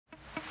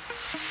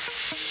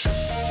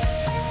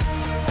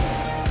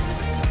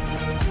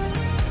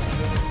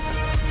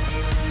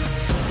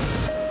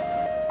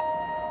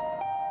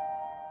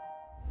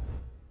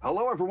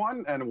Hello,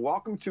 everyone, and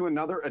welcome to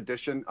another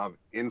edition of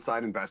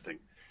Inside Investing.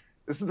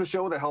 This is the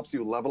show that helps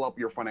you level up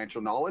your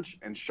financial knowledge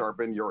and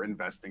sharpen your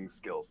investing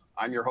skills.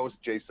 I'm your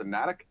host, Jason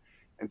Nadek,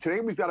 and today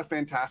we've got a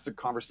fantastic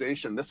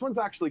conversation. This one's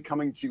actually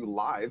coming to you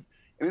live,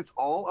 and it's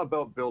all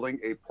about building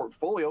a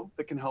portfolio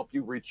that can help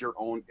you reach your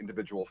own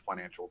individual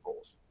financial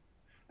goals.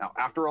 Now,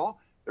 after all,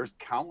 there's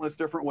countless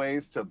different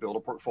ways to build a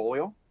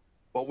portfolio,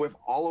 but with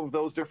all of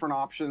those different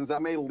options,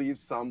 that may leave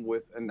some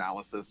with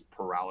analysis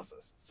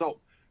paralysis.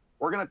 So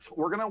we're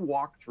gonna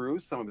walk through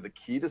some of the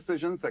key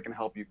decisions that can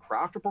help you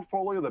craft a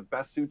portfolio that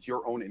best suits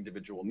your own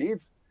individual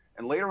needs.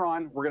 And later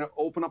on, we're gonna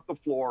open up the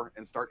floor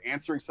and start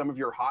answering some of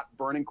your hot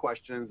burning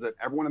questions that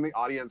everyone in the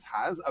audience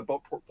has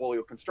about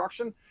portfolio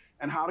construction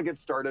and how to get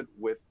started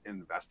with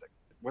investing.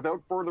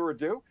 Without further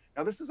ado,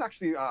 now this is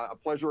actually a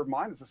pleasure of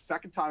mine. It's the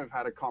second time I've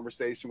had a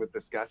conversation with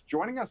this guest.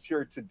 Joining us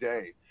here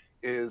today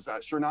is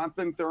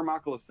Surenanthan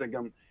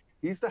Tharumakulasingam.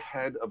 He's the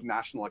head of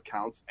national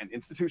accounts and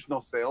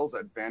institutional sales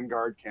at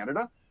Vanguard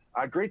Canada.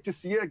 Great to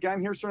see you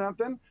again here,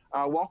 Surenanthan.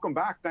 Welcome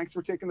back. Thanks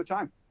for taking the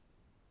time.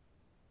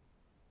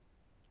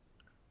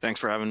 Thanks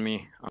for having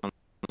me on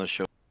the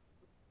show,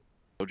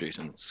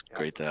 Jason. It's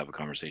great to have a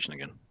conversation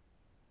again.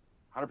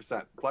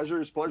 100%.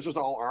 Pleasure's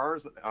all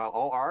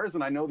ours,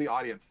 and I know the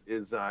audience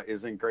is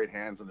in great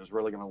hands and is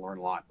really going to learn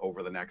a lot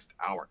over the next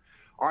hour.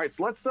 All right,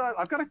 so let's.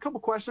 I've got a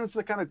couple questions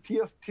to kind of tee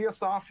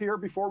us off here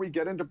before we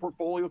get into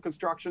portfolio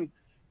construction.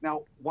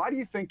 Now, why do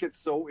you think it's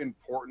so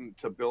important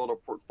to build a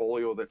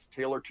portfolio that's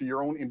tailored to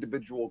your own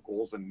individual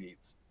goals and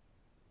needs?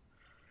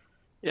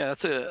 Yeah,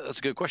 that's a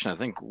good question. I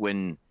think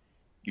when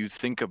you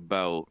think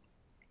about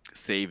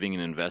saving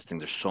and investing,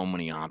 there's so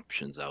many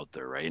options out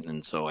there, right?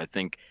 And so I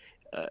think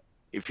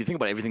if you think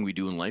about everything we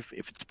do in life,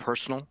 if it's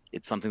personal,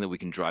 it's something that we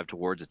can drive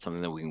towards, it's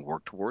something that we can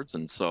work towards.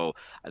 And so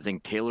I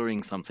think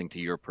tailoring something to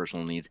your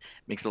personal needs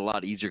makes it a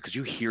lot easier because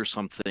you hear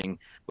something,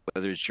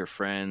 whether it's your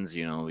friends,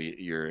 you know,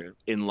 your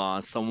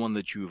in-laws, someone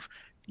that you've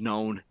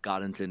known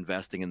got into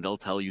investing, and they'll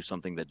tell you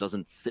something that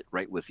doesn't sit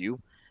right with you.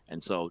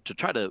 And so to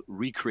try to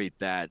recreate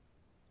that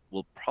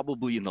will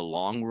probably in the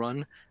long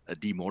run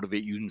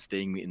demotivate you in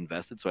staying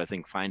invested. So I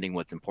think finding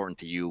what's important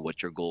to you,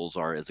 what your goals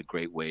are, is a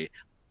great way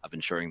of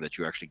ensuring that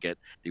you actually get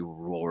the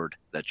reward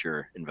that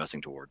you're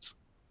investing towards.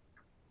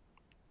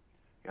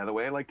 Yeah, the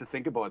way I like to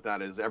think about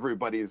that is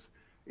everybody's,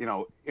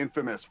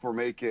 infamous for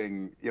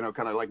making,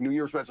 kind of like New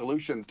Year's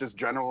resolutions, just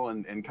general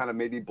and kind of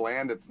maybe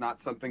bland. It's not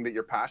something that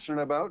you're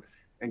passionate about.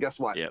 And guess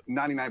what? Yep.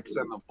 99% of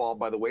them fall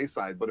by the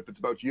wayside. But if it's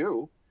about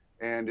you,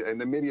 and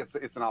then maybe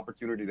it's an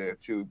opportunity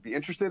to be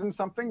interested in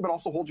something, but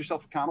also hold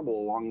yourself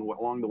accountable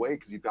along the way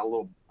because you've got a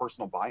little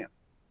personal buy-in.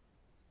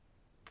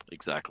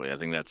 Exactly. I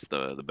think that's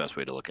the best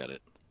way to look at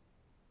it.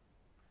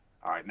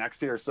 All right, next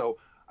here. So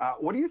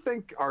what do you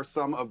think are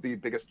some of the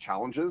biggest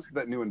challenges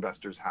that new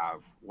investors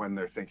have when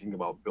they're thinking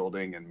about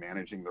building and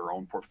managing their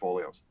own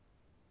portfolios?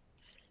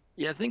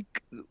 Yeah, I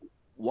think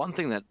one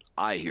thing that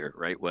I hear,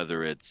 right,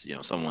 whether it's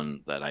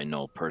someone that I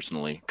know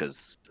personally,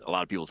 because a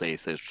lot of people say,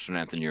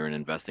 Surenanthan, you're in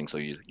investing, so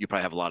you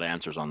probably have a lot of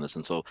answers on this,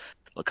 and so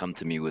they'll come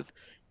to me with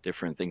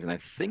different things. And I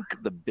think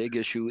the big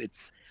issue,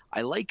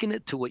 I liken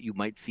it to what you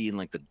might see in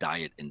like the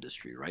diet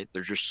industry, right?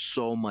 There's just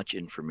so much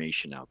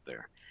information out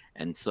there.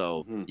 And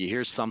so you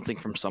hear something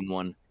from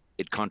someone,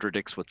 it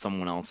contradicts what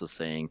someone else is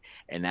saying.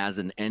 And as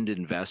an end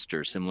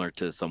investor, similar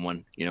to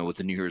someone, with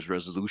a New Year's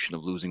resolution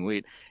of losing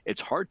weight,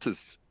 it's hard to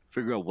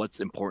figure out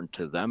what's important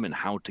to them and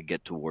how to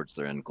get towards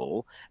their end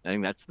goal. And I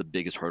think that's the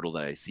biggest hurdle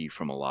that I see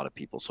from a lot of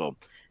people. So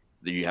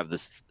you have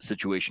this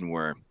situation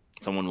where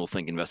someone will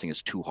think investing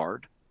is too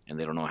hard and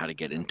they don't know how to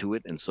get into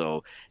it. And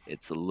so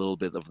it's a little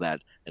bit of that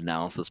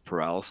analysis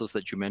paralysis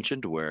that you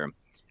mentioned, where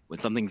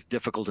when something's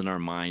difficult in our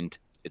mind,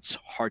 it's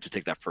hard to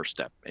take that first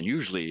step. And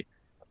usually,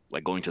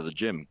 like going to the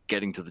gym,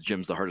 getting to the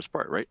gym is the hardest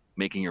part, right?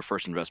 Making your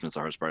first investment is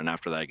the hardest part. And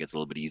after that, it gets a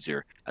little bit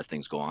easier as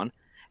things go on.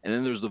 And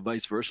then there's the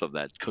vice versa of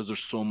that. Because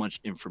there's so much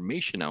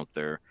information out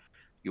there,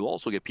 you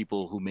also get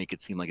people who make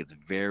it seem like it's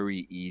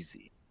very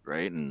easy,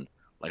 right? And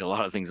like a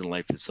lot of things in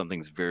life, if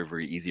something's very,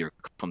 very easy or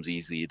comes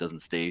easy, it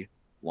doesn't stay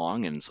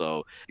long. And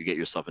so you get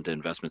yourself into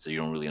investments that you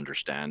don't really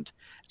understand.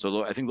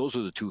 So I think those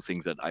are the two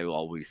things that I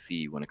always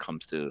see when it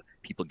comes to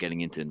people getting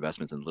into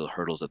investments and the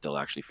hurdles that they'll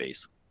actually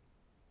face.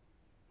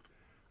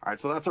 All right,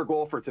 so that's our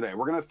goal for today.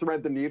 We're going to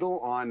thread the needle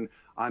on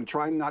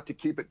trying not to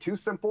keep it too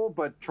simple,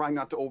 but trying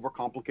not to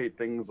overcomplicate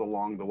things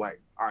along the way.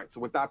 All right,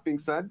 so with that being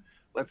said,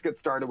 let's get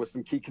started with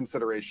some key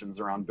considerations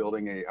around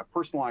building a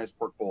personalized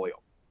portfolio.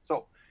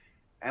 So,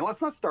 and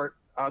let's not start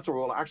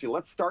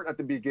let's start at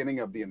the beginning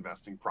of the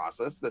investing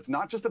process. That's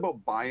not just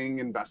about buying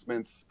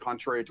investments,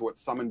 contrary to what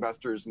some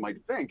investors might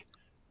think.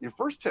 Your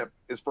first tip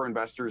is for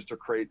investors to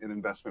create an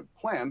investment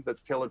plan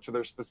that's tailored to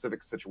their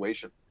specific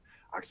situation.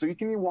 So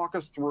can you walk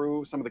us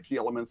through some of the key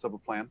elements of a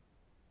plan?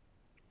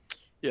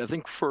 Yeah, I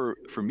think for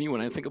me,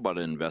 when I think about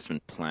an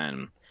investment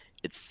plan,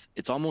 it's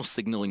almost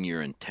signaling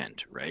your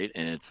intent, right?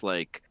 And it's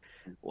like,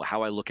 well,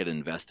 how I look at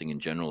investing in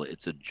general,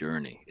 it's a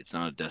journey. It's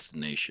not a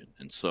destination.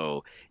 And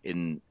so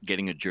in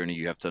getting a journey,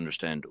 you have to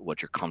understand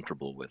what you're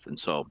comfortable with. And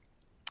so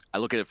I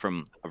look at it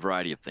from a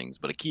variety of things,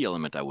 but a key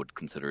element I would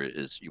consider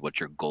is what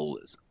your goal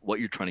is, what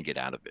you're trying to get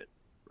out of it,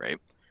 right?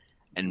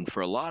 And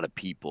for a lot of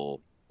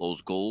people,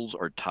 those goals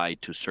are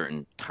tied to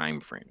certain time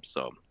frames.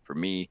 So for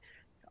me,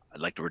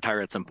 I'd like to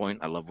retire at some point.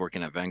 I love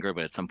working at Vanguard,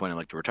 but at some point I'd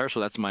like to retire. So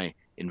that's my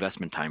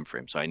investment time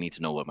frame. So I need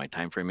to know what my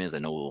time frame is. I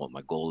know what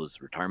my goal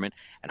is, retirement,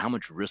 and how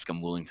much risk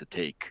I'm willing to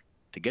take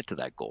to get to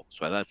that goal.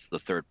 So that's the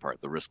third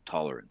part, the risk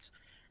tolerance.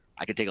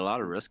 I could take a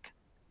lot of risk.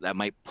 That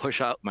might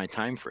push out my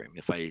time frame.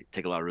 If I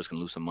take a lot of risk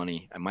and lose some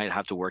money, I might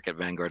have to work at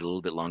Vanguard a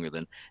little bit longer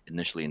than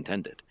initially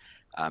intended.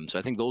 So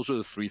I think those are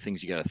the three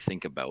things you got to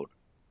think about.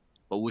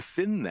 But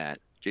within that,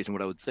 Jason,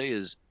 what I would say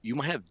is you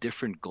might have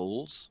different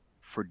goals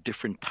for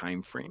different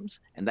time frames,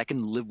 and that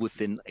can live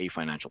within a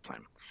financial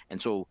plan.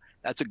 And so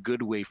that's a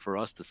good way for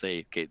us to say,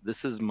 okay,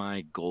 this is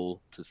my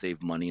goal to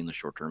save money in the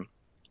short term.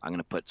 I'm going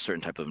to put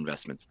certain type of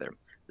investments there.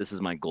 This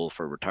is my goal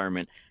for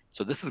retirement.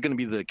 So this is going to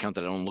be the account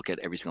that I don't look at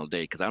every single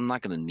day because I'm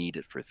not going to need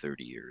it for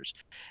 30 years.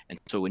 And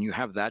so when you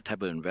have that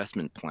type of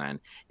investment plan,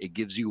 it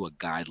gives you a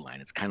guideline.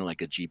 It's kind of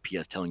like a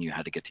GPS telling you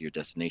how to get to your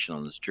destination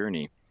on this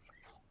journey.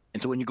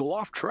 And so when you go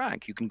off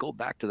track, you can go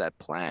back to that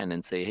plan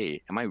and say,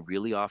 hey, am I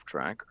really off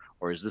track,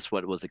 or is this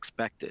what was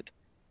expected?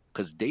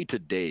 Because day to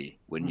day,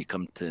 when you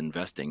come to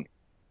investing,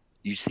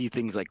 you see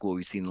things like what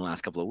we've seen in the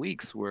last couple of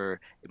weeks where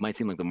it might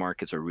seem like the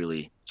markets are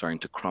really starting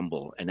to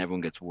crumble and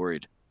everyone gets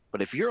worried.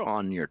 But if you're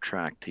on your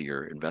track to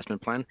your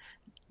investment plan,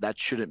 that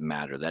shouldn't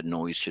matter. That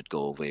noise should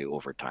go away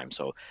over time.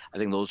 So I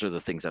think those are the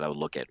things that I would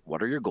look at.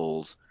 What are your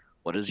goals?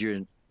 What is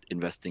your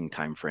investing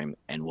time frame?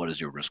 And what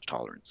is your risk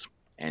tolerance?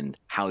 And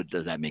how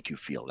does that make you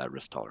feel, that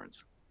risk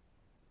tolerance?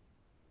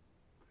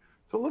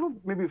 So a little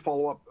maybe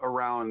follow up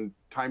around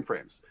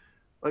timeframes.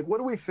 Like, what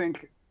do we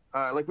think?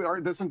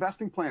 This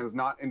investing plan is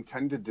not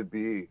intended to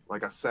be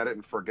like a set it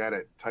and forget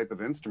it type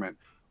of instrument.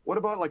 What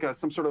about like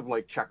some sort of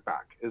like check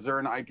back? Is there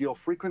an ideal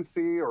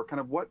frequency, or kind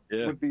of what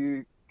would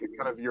be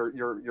kind of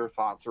your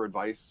thoughts or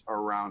advice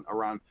around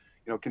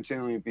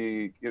continuing to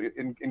be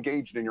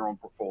engaged in your own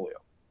portfolio?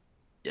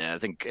 Yeah, I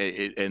think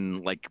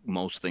and like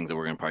most things that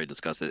we're going to probably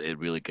discuss, it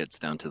really gets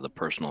down to the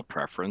personal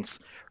preference,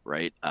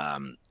 right?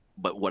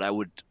 But what I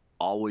would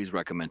always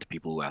recommend to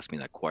people who ask me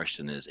that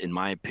question is, in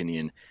my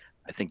opinion,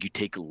 I think you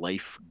take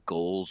life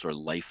goals or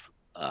life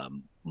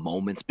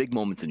moments, big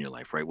moments in your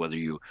life, right? Whether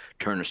you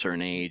turn a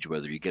certain age,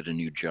 whether you get a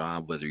new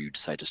job, whether you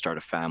decide to start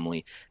a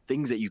family,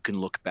 things that you can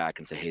look back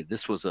and say, hey,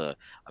 this was a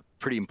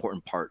pretty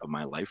important part of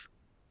my life.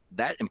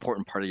 That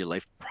important part of your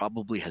life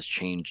probably has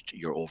changed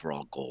your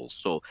overall goals.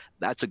 So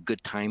that's a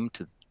good time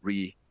to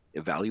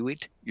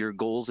reevaluate your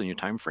goals and your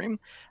time frame.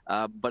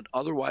 But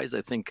otherwise,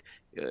 I think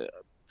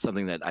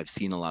something that I've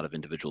seen a lot of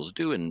individuals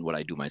do, and what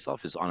I do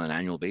myself, is on an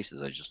annual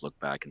basis, I just look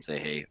back and say,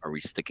 hey, are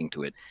we sticking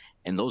to it?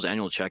 And those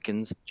annual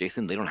check-ins,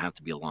 Jason, they don't have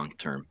to be a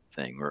long-term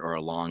thing or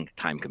a long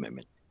time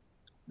commitment.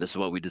 This is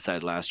what we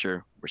decided last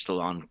year. We're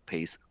still on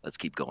pace. Let's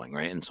keep going,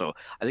 right? And so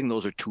I think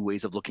those are two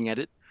ways of looking at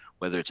it,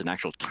 whether it's an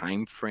actual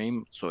time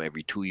frame, so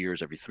every 2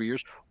 years, every 3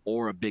 years,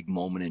 or a big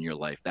moment in your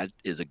life. That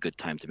is a good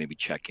time to maybe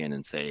check in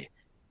and say,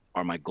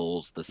 are my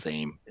goals the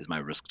same? Is my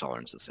risk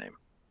tolerance the same?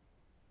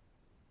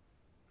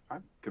 All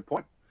right, good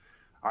point.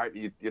 All right,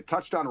 you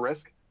touched on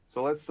risk,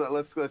 so let's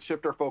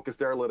shift our focus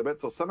there a little bit.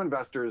 So some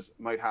investors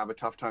might have a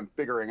tough time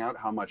figuring out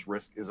how much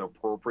risk is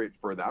appropriate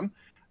for them,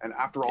 and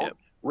after all,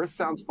 risk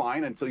sounds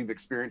fine until you've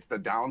experienced the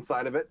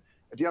downside of it.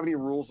 Do you have any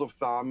rules of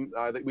thumb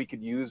that we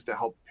could use to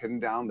help pin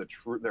down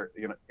their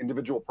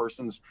individual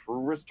person's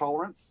true risk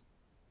tolerance?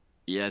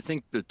 Yeah, I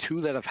think the two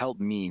that have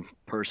helped me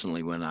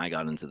personally when I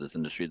got into this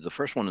industry, the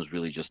first one is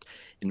really just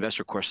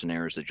investor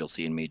questionnaires that you'll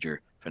see in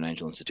major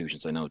financial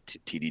institutions. I know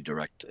TD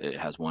Direct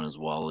has one as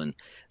well, and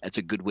that's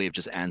a good way of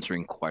just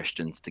answering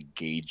questions to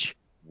gauge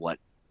what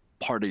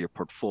part of your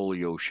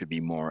portfolio should be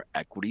more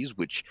equities,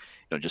 which,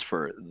 just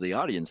for the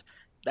audience,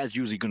 that's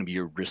usually going to be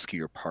your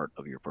riskier part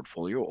of your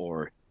portfolio,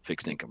 or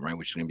fixed income, right,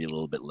 which is going to be a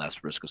little bit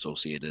less risk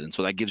associated. And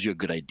so that gives you a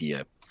good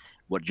idea.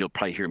 What you'll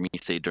probably hear me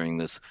say during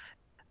this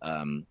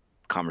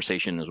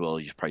conversation as well,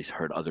 you've probably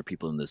heard other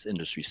people in this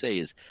industry say,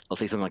 is they'll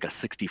say something like a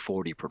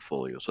 60-40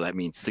 portfolio. So that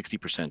means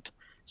 60%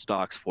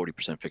 stocks,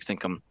 40% fixed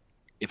income.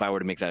 If I were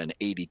to make that an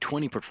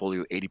 80-20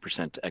 portfolio,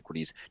 80%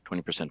 equities,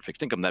 20%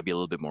 fixed income, that'd be a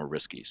little bit more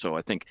risky. So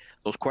I think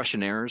those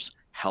questionnaires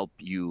help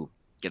you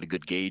get a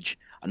good gauge.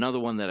 Another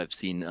one that I've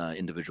seen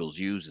individuals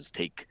use is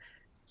take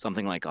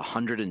something like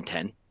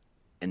 110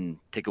 and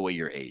take away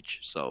your age.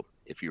 So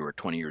if you were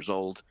 20 years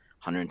old,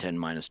 110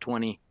 minus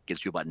 20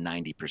 gives you about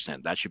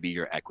 90%. That should be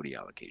your equity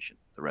allocation.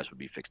 The rest would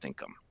be fixed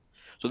income.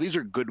 So these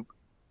are good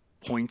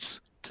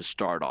points to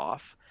start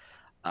off.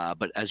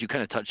 But as you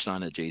kind of touched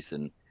on it,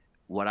 Jason,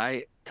 what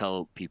I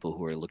tell people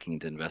who are looking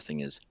into investing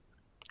is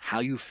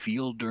how you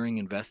feel during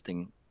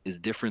investing is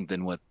different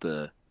than what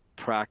the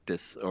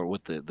practice or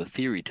what the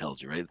theory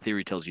tells you, right? The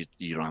theory tells you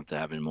you don't have to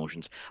have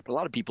emotions, but a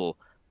lot of people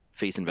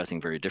face investing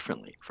very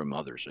differently from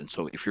others. And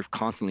so if you're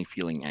constantly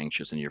feeling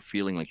anxious and you're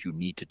feeling like you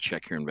need to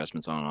check your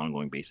investments on an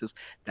ongoing basis,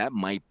 that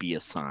might be a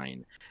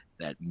sign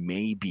that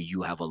maybe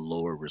you have a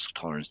lower risk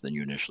tolerance than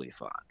you initially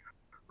thought,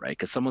 right?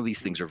 Because some of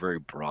these things are very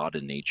broad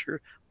in nature,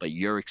 but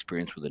your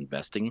experience with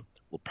investing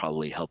will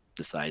probably help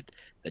decide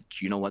that,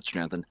 you know what,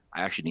 Surenanthan,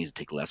 I actually need to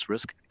take less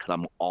risk because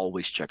I'm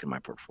always checking my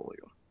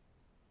portfolio.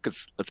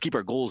 Because let's keep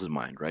our goals in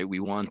mind, right? We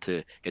want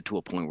to get to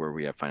a point where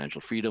we have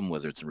financial freedom,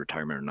 whether it's in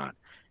retirement or not.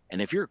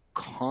 And if you're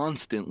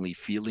constantly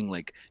feeling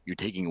like you're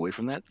taking away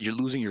from that, you're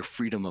losing your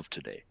freedom of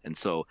today. And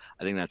so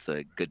I think that's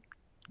a good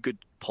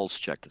pulse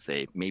check to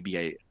say, maybe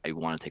I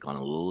want to take on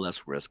a little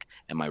less risk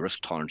and my risk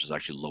tolerance is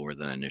actually lower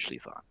than I initially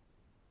thought.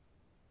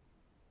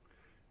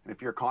 And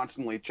if you're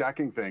constantly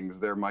checking things,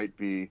 there might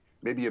be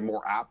maybe you're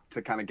more apt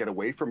to kind of get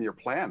away from your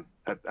plan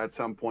at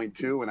some point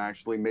too, and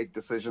actually make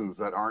decisions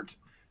that aren't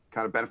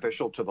kind of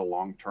beneficial to the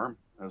long term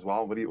as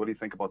well. What do you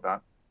think about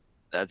that?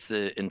 That's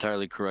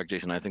entirely correct,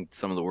 Jason. I think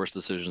some of the worst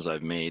decisions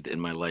I've made in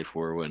my life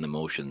were when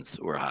emotions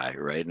were high,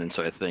 right? And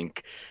so I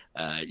think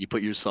you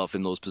put yourself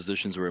in those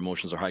positions where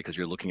emotions are high because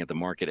you're looking at the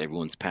market,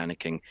 everyone's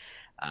panicking.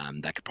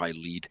 That could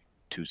probably lead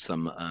to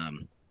some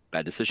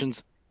bad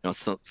decisions. You know,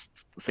 it's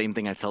the same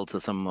thing I tell to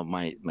some of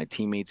my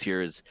teammates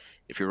here is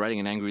if you're writing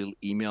an angry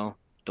email,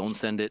 don't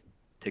send it.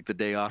 Take the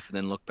day off and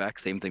then look back.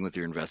 Same thing with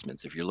your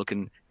investments. If you're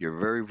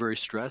very, very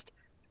stressed,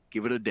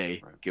 give it a day,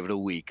 right. Give it a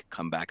week,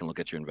 come back and look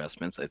at your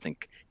investments. I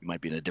think you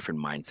might be in a different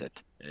mindset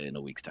in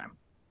a week's time.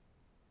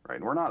 Right.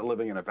 And we're not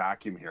living in a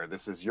vacuum here.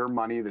 This is your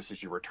money. This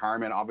is your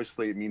retirement.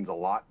 Obviously, it means a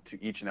lot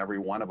to each and every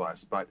one of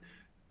us, but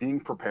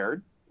being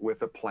prepared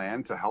with a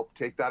plan to help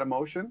take that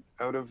emotion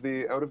out of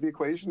the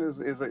equation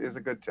is a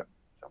good tip.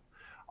 So,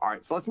 all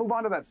right. So let's move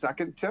on to that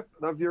second tip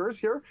of yours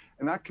here.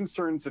 And that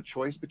concerns a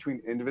choice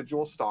between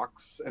individual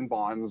stocks and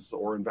bonds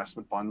or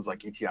investment funds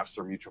like ETFs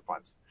or mutual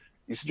funds.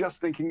 You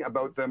suggest thinking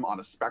about them on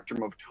a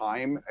spectrum of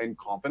time and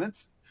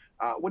confidence.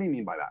 What do you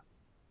mean by that?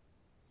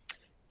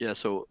 Yeah,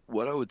 so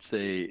what I would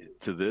say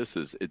to this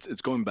is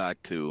it's going back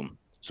to,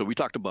 so we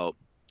talked about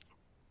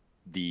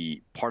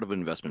the part of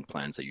investment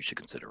plans that you should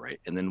consider, right?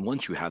 And then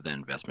once you have that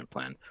investment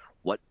plan,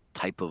 what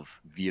type of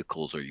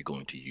vehicles are you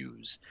going to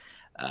use?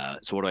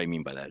 So what do I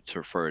mean by that?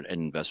 So for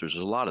investors,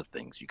 there's a lot of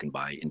things. You can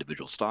buy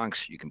individual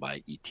stocks, you can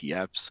buy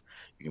ETFs,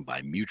 you can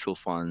buy mutual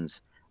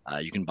funds,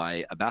 you can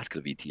buy a basket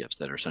of ETFs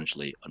that are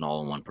essentially an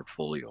all-in-one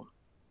portfolio.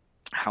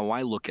 How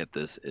I look at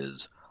this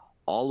is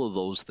all of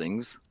those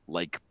things,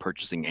 like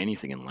purchasing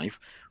anything in life,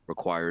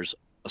 requires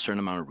a certain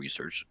amount of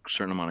research, a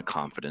certain amount of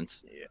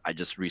confidence. I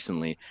just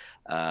recently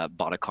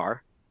bought a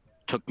car.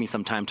 Took me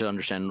some time to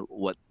understand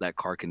what that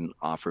car can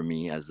offer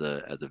me as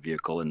a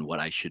vehicle and what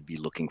I should be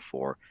looking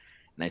for.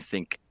 And I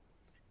think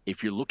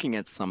if you're looking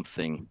at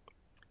something,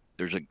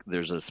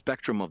 there's a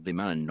spectrum of the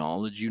amount of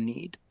knowledge you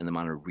need and the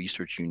amount of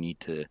research you need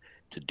to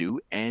do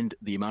and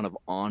the amount of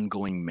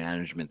ongoing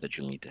management that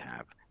you'll need to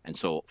have. And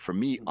so for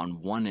me,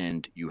 on one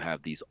end, you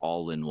have these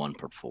all-in-one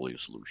portfolio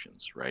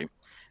solutions, right?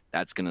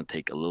 That's going to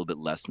take a little bit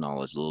less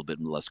knowledge, a little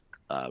bit less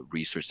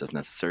research that's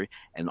necessary,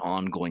 and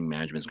ongoing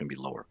management is going to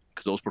be lower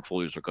because those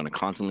portfolios are going to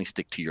constantly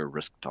stick to your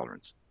risk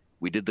tolerance.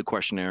 We did the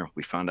questionnaire.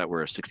 We found out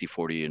we're a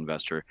 60-40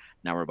 investor.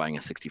 Now we're buying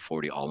a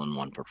 60-40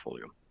 all-in-one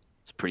portfolio.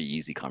 It's a pretty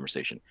easy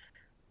conversation.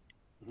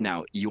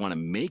 Now, you want to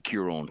make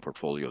your own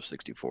portfolio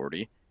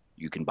 60-40.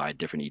 You can buy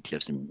different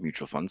ETFs and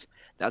mutual funds.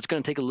 That's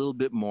going to take a little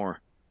bit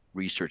more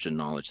research and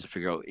knowledge to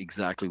figure out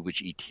exactly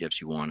which ETFs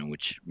you want and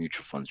which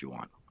mutual funds you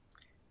want.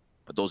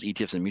 But those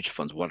ETFs and mutual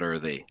funds, what are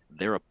they?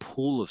 They're a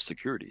pool of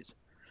securities.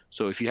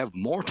 So if you have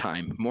more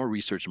time, more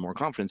research, and more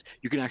confidence,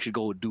 you can actually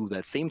go do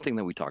that same thing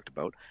that we talked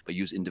about, but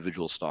use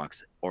individual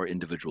stocks or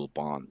individual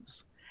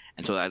bonds.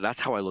 And so that's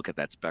how I look at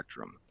that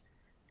spectrum.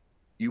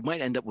 You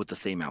might end up with the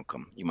same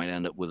outcome. You might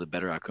end up with a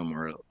better outcome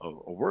or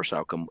a worse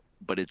outcome,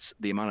 but it's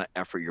the amount of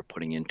effort you're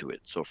putting into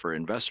it. So for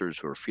investors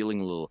who are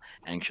feeling a little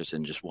anxious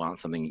and just want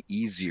something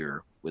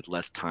easier with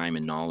less time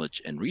and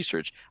knowledge and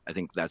research, I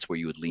think that's where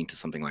you would lean to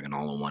something like an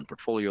all-in-one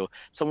portfolio.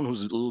 Someone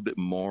who's a little bit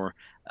more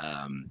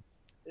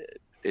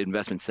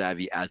investment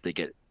savvy as they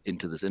get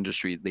into this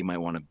industry, they might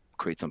want to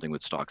create something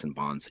with stocks and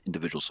bonds,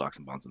 individual stocks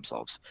and bonds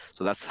themselves.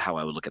 So that's how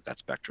I would look at that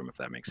spectrum, if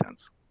that makes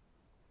sense.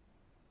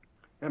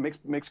 Yeah,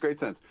 makes great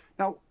sense.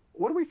 Now,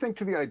 what do we think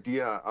to the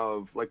idea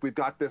of, like, we've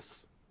got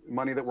this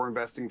money that we're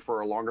investing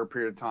for a longer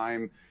period of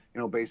time, you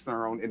know, based on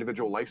our own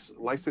individual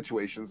life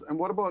situations. And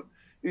what about,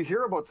 you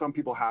hear about some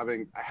people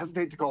having, I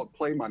hesitate to call it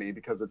play money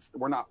because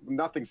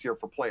nothing's here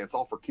for play, it's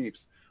all for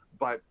keeps,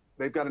 but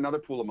they've got another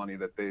pool of money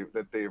that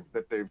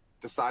they've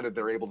decided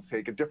they're able to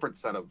take a different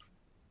set of,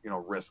 you know,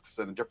 risks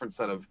and a different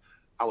set of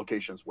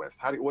allocations with.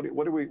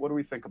 What do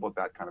we think about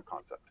that kind of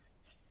concept?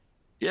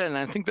 Yeah, and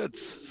I think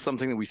that's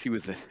something that we see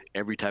with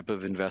every type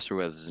of investor,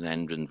 whether it's an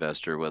end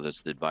investor, whether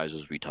it's the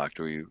advisors we talk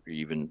to, or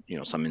even, you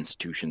know, some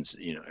institutions.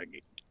 You know,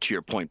 to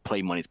your point,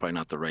 play money is probably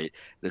not the right.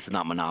 This is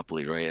not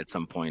monopoly, right? At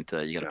some point,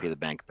 you got to pay the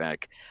bank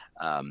back.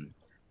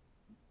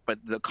 But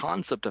the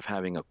concept of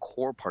having a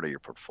core part of your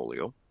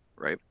portfolio,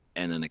 right,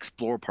 and an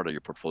explore part of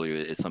your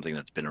portfolio is something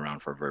that's been around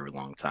for a very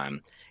long time.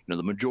 You know,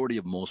 the majority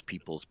of most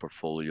people's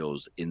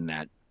portfolios in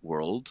that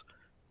world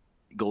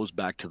goes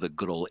back to the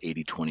good old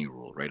 80-20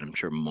 rule, right? I'm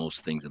sure most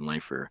things in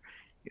life are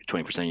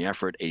 20% of your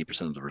effort,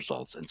 80% of the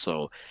results. And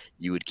so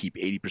you would keep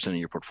 80% of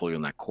your portfolio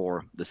in that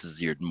core. This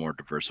is your more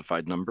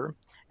diversified number.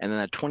 And then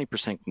that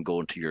 20% can go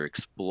into your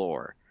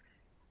explore.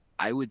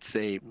 I would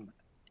say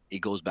it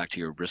goes back to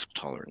your risk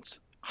tolerance.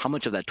 How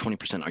much of that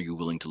 20% are you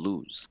willing to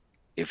lose?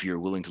 If you're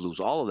willing to lose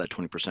all of that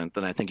 20%,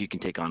 then I think you can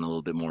take on a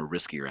little bit more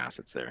riskier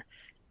assets there.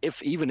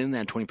 If even in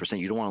that 20%,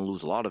 you don't want to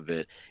lose a lot of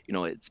it,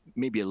 it's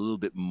maybe a little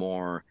bit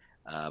more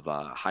of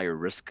a higher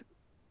risk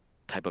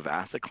type of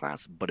asset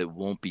class, but it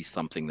won't be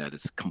something that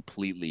is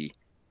completely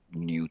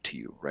new to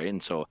you, right?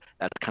 And so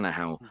that's kind of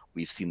how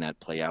we've seen that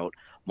play out.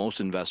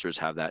 Most investors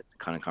have that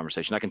kind of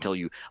conversation. I can tell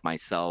you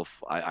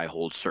myself, I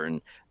hold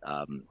certain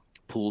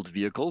pooled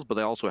vehicles, but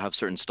I also have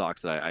certain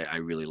stocks that I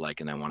really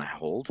like and I want to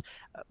hold.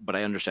 But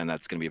I understand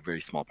that's going to be a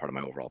very small part of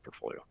my overall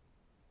portfolio.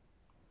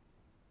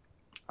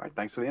 All right,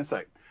 thanks for the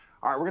insight.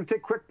 All right, we're going to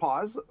take a quick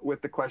pause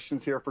with the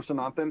questions here for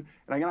Surenanthan, and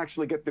I'm going to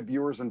actually get the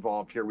viewers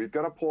involved here. We've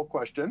got a poll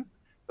question.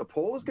 The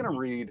poll is going to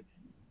read,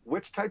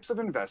 which types of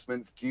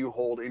investments do you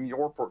hold in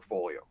your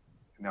portfolio?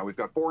 Now we've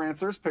got 4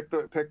 answers.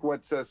 Pick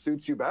what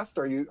suits you best.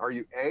 Are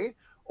you A,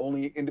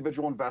 only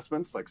individual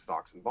investments like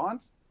stocks and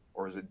bonds?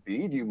 Or is it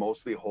B, do you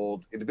mostly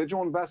hold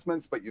individual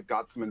investments, but you've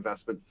got some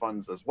investment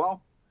funds as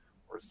well?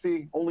 Or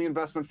C, only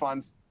investment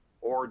funds?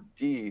 Or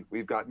D,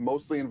 we've got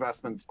mostly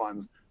investments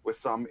funds with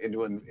some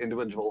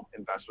individual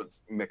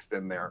investments mixed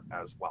in there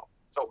as well.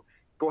 So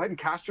go ahead and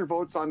cast your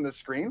votes on the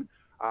screen.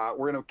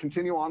 We're going to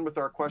continue on with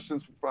our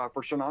questions for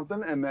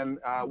Surenanthan, and then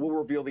we'll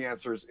reveal the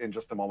answers in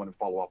just a moment and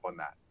follow up on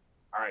that.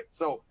 All right,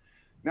 so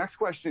next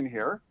question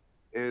here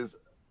is,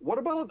 what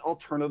about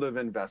alternative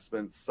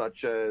investments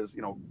such as,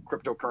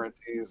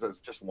 cryptocurrencies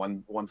as just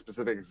one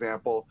specific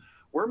example?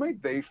 Where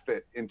might they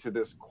fit into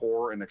this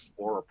core and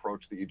explore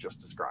approach that you just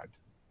described?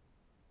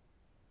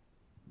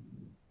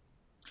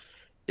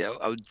 Yeah,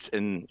 I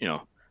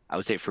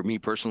would say for me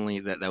personally,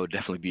 that would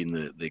definitely be in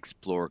the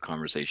explore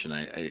conversation.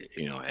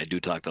 I do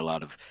talk to a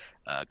lot of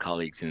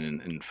colleagues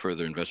and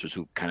further investors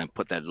who kind of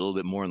put that a little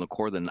bit more in the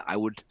core than I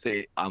would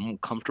say I'm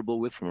comfortable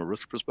with from a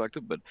risk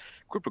perspective. But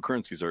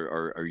cryptocurrencies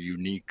are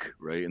unique,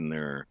 right? And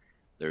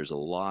there's a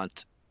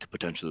lot to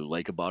potentially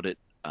like about it.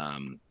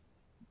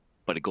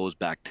 But it goes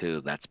back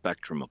to that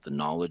spectrum of the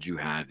knowledge you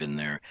have in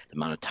there, the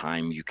amount of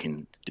time you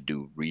can to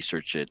do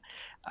research it.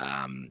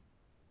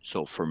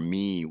 So for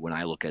me, when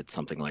I look at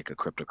something like a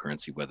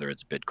cryptocurrency, whether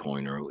it's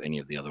Bitcoin or any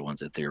of the other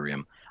ones,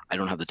 Ethereum, I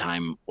don't have the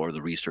time or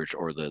the research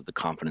or the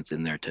confidence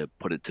in there to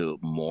put it to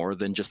more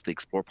than just the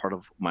explore part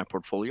of my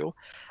portfolio.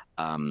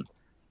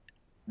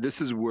 This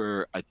is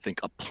where I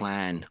think a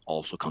plan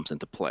also comes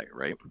into play,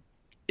 right?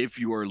 If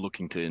you are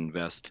looking to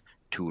invest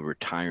to a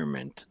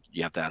retirement,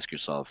 you have to ask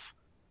yourself,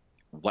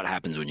 what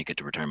happens when you get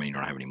to retirement and you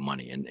don't have any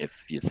money? And if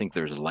you think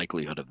there's a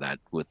likelihood of that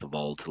with the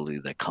volatility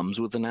that comes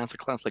with an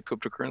asset class like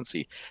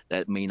cryptocurrency,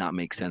 that may not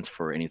make sense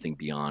for anything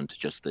beyond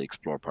just the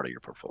explore part of your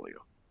portfolio.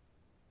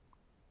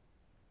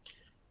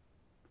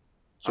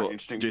 So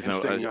interesting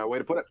way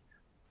to put it.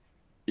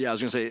 Yeah, I was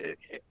going to say,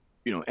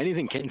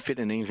 anything can fit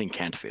and anything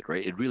can't fit,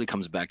 right? It really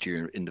comes back to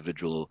your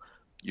individual,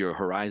 your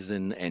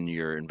horizon and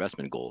your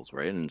investment goals,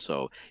 right? And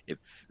so if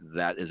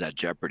that is at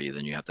jeopardy,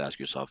 then you have to ask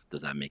yourself,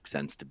 does that make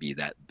sense to be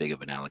that big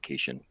of an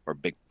allocation or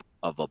big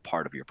of a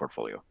part of your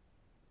portfolio?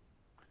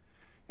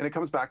 And it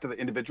comes back to the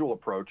individual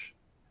approach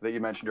that you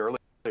mentioned earlier,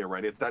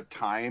 right? It's that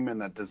time and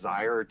that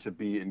desire to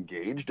be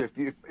engaged.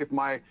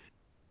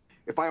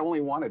 If I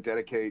only want to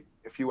dedicate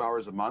a few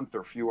hours a month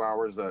or a few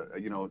hours,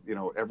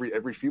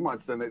 every few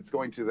months, then it's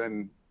going to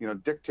then,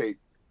 dictate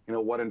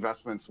what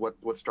investments,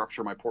 what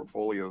structure my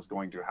portfolio is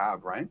going to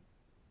have, right?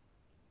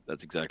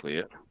 That's exactly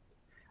it.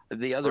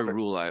 The other Perfect.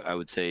 rule I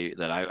would say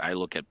that I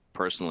look at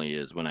personally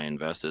is when I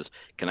invest is,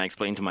 can I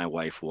explain to my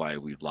wife why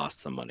we've lost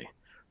some money,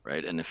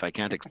 right? And if I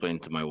can't explain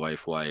to my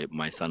wife why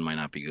my son might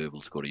not be able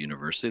to go to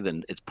university,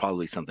 then it's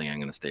probably something I'm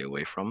going to stay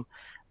away from.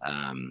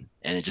 And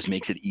it just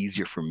makes it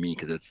easier for me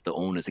because it's the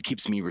onus. It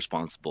keeps me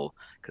responsible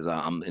because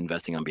I'm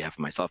investing on behalf of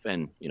myself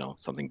and,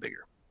 something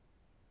bigger.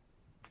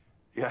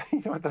 Yeah,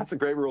 that's a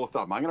great rule of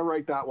thumb. I'm going to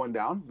write that one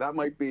down. That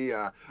might be,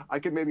 I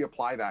could maybe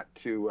apply that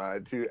to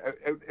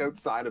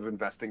outside of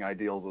investing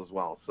ideals as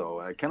well.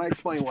 So can I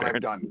explain what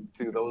I've done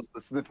to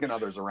the significant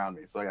others around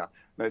me? So yeah,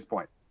 nice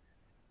point.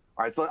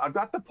 All right, so I've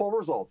got the poll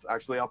results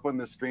actually up on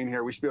the screen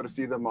here. We should be able to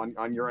see them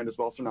on your end as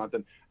well,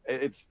 Surenanthan.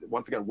 It's,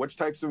 once again, which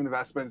types of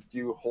investments do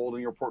you hold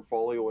in your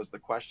portfolio was the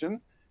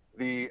question.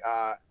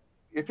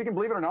 If you can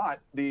believe it or not,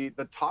 the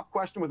top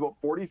question with about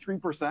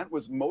 43%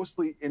 was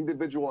mostly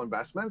individual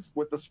investments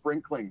with the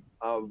sprinkling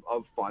of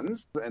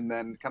funds, and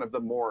then kind of the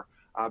more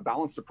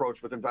balanced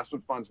approach with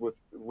investment funds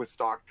with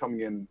stock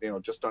coming in,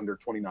 just under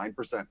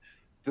 29%.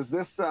 Does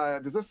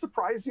this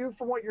surprise you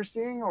from what you're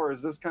seeing, or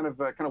is this kind of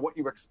what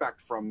you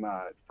expect from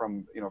the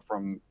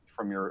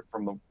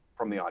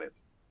audience?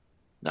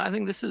 No, I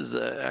think this is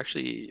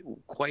actually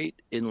quite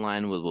in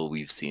line with what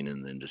we've seen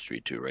in the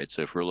industry too, right?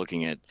 So if we're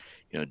looking at,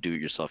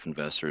 do-it-yourself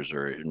investors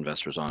or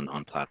investors on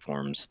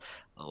platforms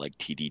like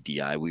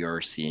TDDI, we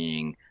are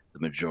seeing the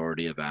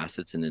majority of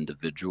assets in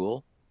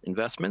individual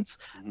investments,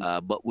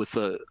 but with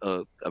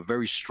a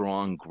very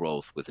strong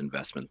growth with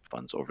investment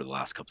funds over the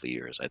last couple of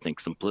years. I think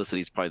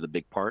simplicity is probably the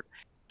big part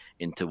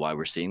into why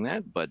we're seeing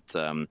that. But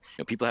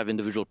people have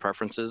individual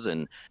preferences,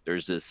 and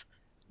there's this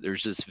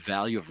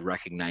value of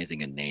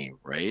recognizing a name,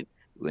 right?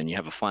 When you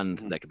have a fund,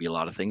 that could be a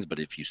lot of things, but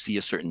if you see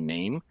a certain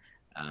name,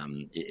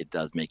 it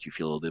does make you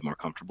feel a little bit more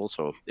comfortable.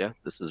 So yeah,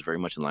 this is very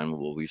much in line with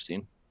what we've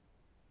seen.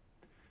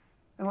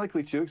 And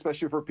likely too,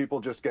 especially for people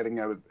just getting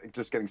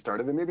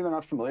started, then maybe they're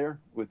not familiar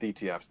with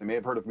ETFs. They may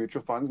have heard of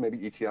mutual funds. Maybe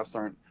ETFs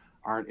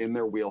aren't in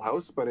their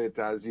wheelhouse, but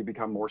as you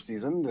become more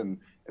seasoned and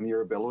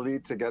your ability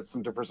to get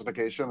some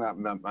diversification,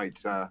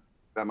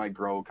 that might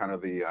grow kind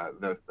of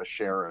the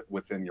share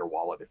within your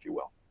wallet, if you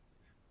will.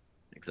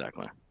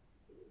 Exactly.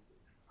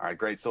 All right,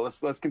 great. So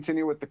let's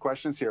continue with the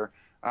questions here.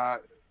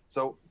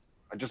 So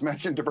I just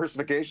mentioned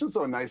diversification,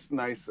 so a nice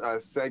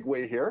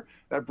segue here.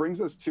 That brings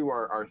us to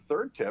our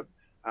third tip.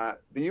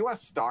 The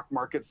U.S. stock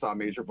market saw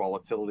major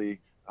volatility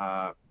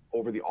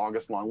over the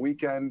August long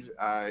weekend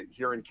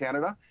here in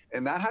Canada,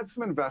 and that had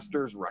some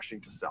investors rushing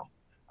to sell.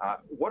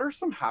 What are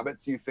some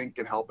habits you think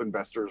can help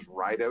investors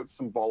ride out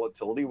some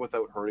volatility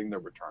without hurting their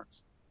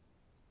returns?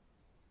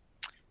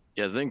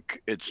 Yeah, I think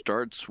it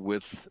starts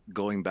with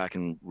going back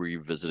and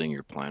revisiting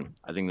your plan.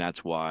 I think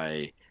that's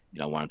why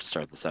I wanted to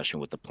start the session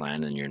with the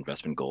plan and your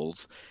investment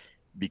goals,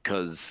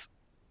 because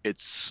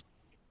it's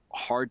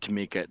hard to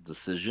make a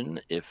decision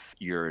if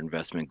your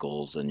investment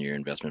goals and your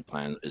investment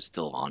plan is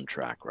still on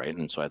track, right?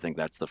 And so I think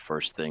that's the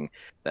first thing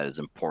that is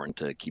important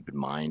to keep in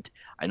mind.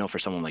 I know for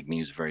someone like me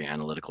who's very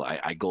analytical,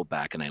 I go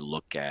back and I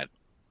look at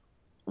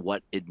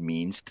what it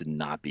means to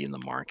not be in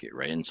the market,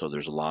 right? And so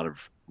there's a lot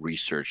of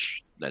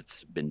research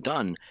that's been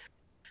done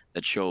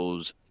that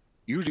shows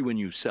usually when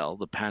you sell,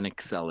 the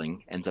panic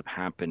selling ends up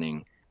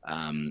happening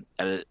at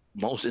a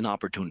most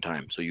inopportune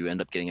time. So you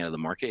end up getting out of the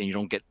market and you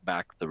don't get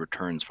back the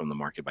returns from the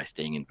market by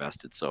staying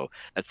invested. So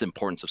that's the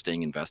importance of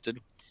staying invested.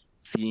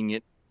 Seeing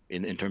it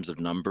in terms of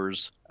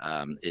numbers,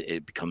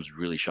 it becomes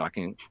really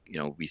shocking.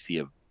 We see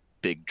a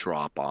big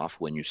drop off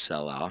when you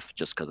sell off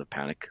just because of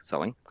panic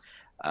selling.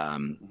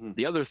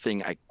 The other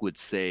thing I would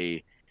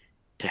say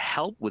to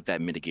help with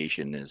that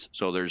mitigation is,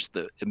 so there's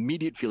the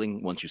immediate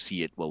feeling once you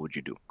see it, what would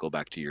you do? Go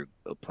back to your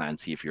plan,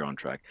 see if you're on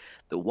track.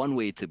 The one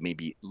way to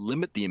maybe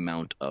limit the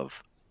amount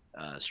of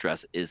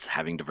stress is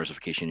having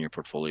diversification in your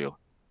portfolio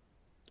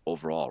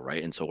overall,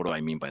 right? And so what do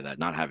I mean by that?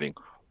 Not having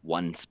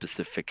one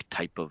specific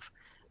type of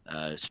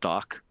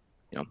stock.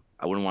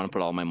 I wouldn't want to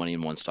put all my money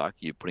in one stock.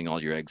 You're putting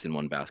all your eggs in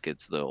one basket.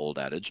 It's the old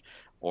adage.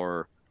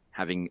 Or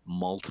having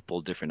multiple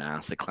different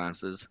asset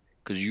classes.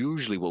 Because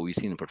usually what we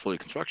see in portfolio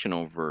construction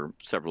over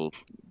several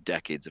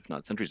decades, if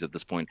not centuries at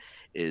this point,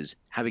 is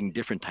having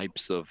different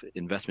types of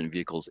investment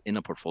vehicles in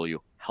a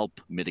portfolio help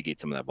mitigate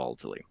some of that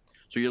volatility.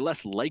 So you're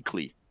less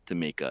likely to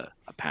make a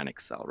panic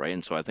sell, right?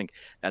 And so I think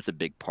that's a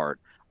big part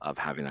of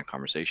having that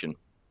conversation.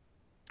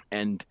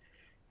 And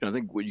I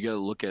think what you got to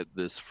look at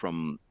this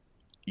from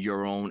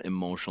your own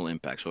emotional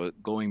impact. So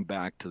going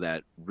back to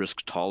that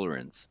risk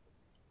tolerance,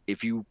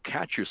 if you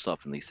catch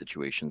yourself in these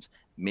situations,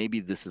 maybe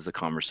this is a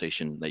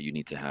conversation that you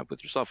need to have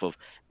with yourself of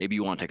maybe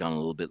you want to take on a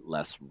little bit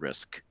less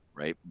risk,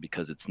 right?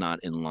 Because it's not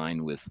in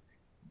line with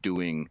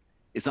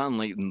it's not in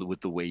line with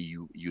the way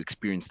you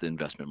experience the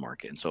investment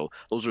market. And so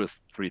those are the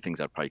three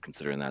things I'd probably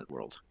consider in that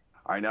world.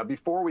 All right, now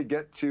before we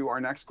get to our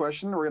next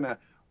question, we're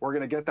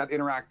gonna get that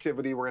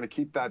interactivity. We're gonna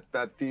keep that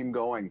theme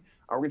going.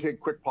 We're gonna take a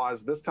quick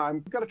pause. This time,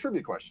 we've got a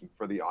trivia question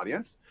for the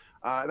audience.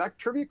 That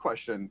trivia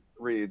question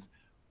reads,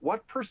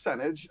 what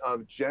percentage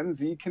of Gen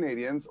Z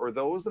Canadians, or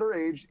those that are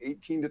aged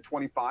 18 to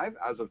 25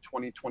 as of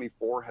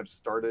 2024, have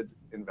started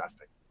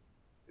investing?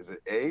 Is it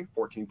A,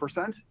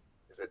 14%?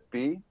 Is it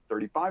B,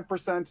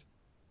 35%?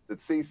 Is it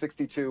C,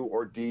 62%?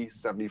 Or D,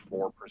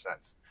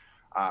 74%?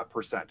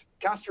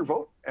 Cast your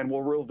vote, and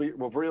we'll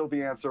reveal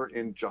the answer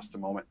in just a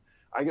moment.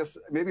 I guess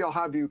maybe I'll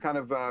have you kind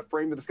of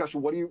frame the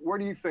discussion. Where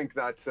do you think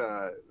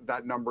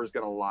that number is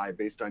going to lie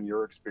based on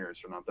your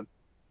experience, Surenanthan?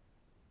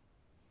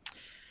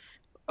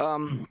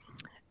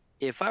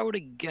 If I were to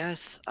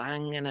guess,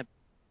 I'm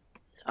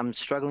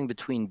struggling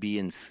between B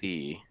and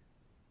C.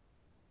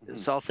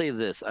 So I'll say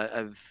this: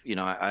 I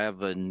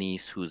have a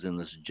niece who's in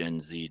this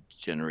Gen Z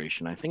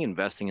generation. I think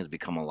investing has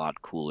become a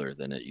lot cooler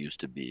than it used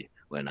to be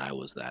when I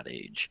was that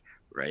age,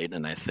 right?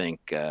 And I think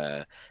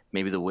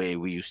maybe the way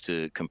we used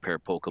to compare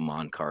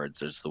Pokemon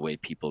cards is the way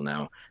people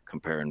now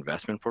compare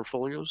investment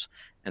portfolios.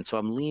 And so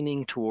I'm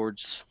leaning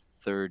towards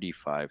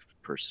 35%,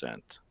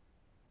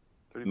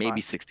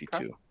 maybe 62.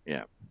 Okay.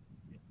 Yeah.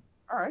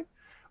 All right.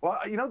 Well,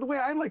 the way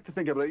I like to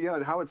think of it,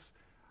 how it's,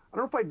 I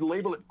don't know if I'd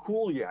label it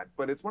cool yet,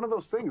 but it's one of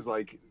those things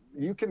like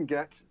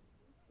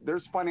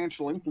there's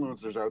financial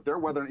influencers out there,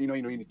 whether, you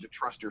need to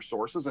trust your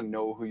sources and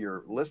know who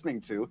you're listening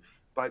to.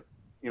 But,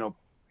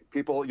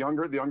 the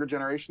younger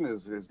generation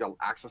has got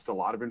access to a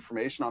lot of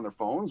information on their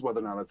phones, whether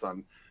or not it's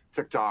on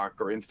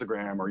TikTok or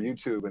Instagram or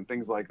YouTube and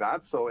things like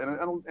that. So,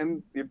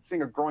 and you're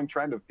seeing a growing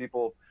trend of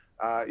people,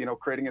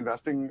 creating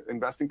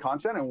investing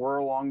content, and we're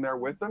along there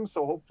with them.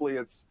 So hopefully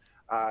it's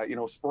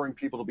spurring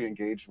people to be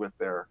engaged with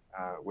their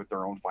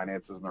own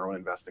finances and their own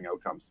investing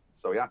outcomes.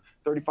 So yeah,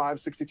 35,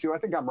 62. I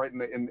think I'm right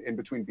in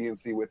between B and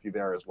C with you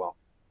there as well.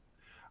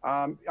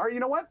 All right,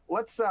 you know what?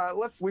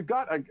 We've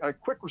got a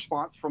quick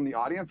response from the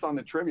audience on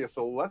the trivia.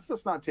 So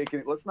let's not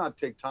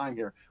take time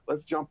here.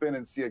 Let's jump in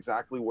and see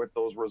exactly what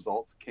those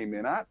results came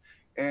in at.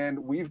 And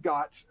we've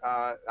got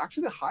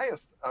actually the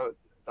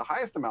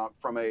highest amount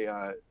from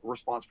a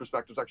response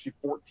perspective is actually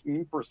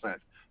 14%.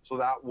 So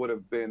that would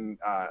have been,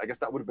 I guess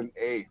that would have been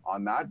A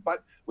on that.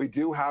 But we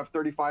do have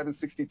 35 and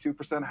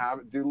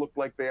 62% do look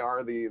like they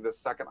are the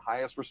second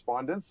highest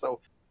respondents.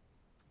 So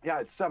yeah,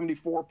 it's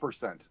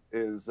 74%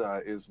 is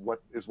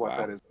what wow.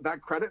 That is.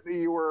 That credit that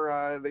you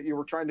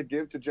were trying to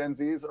give to Gen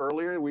Zs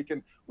earlier, we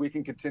can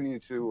continue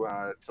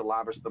to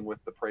lavish them with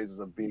the praises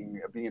of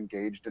being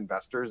engaged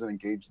investors and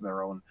engaged in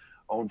their own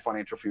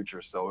financial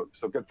future. So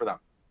good for them.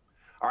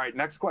 All right,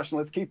 next question.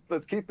 Let's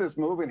keep this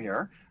moving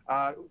here.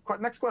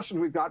 Next question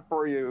we've got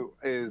for you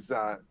is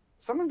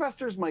some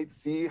investors might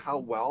see how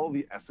well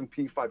the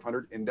S&P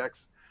 500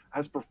 index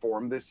has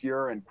performed this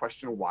year and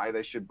question why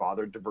they should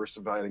bother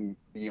diversifying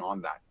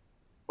beyond that.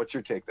 What's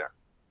your take there?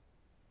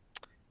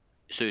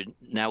 So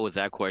now with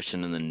that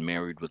question, and then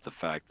married with the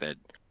fact that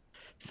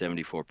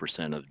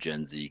 74% of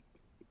Gen Z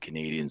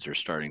Canadians are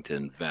starting to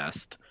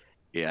invest,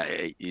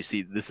 yeah, you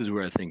see, this is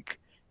where I think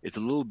it's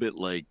a little bit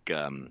like,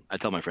 I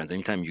tell my friends,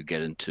 anytime you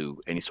get into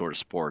any sort of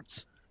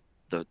sports,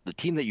 the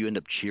team that you end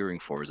up cheering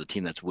for is a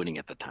team that's winning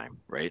at the time,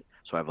 right?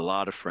 So I have a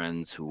lot of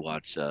friends who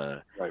watch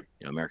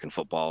American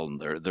football, and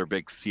they're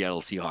big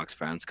Seattle Seahawks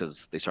fans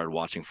because they started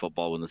watching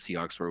football when the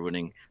Seahawks were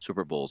winning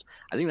Super Bowls.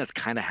 I think that's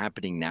kind of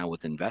happening now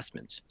with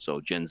investments.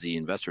 So Gen Z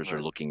investors are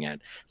looking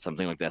at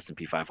something like the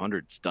S&P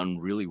 500. It's done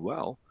really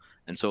well,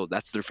 and so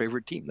that's their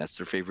favorite team. That's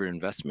their favorite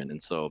investment.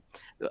 And so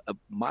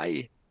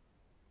my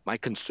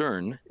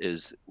concern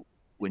is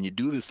when you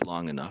do this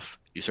long enough,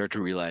 you start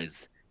to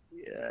realize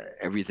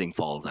everything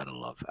falls out of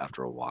love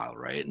after a while,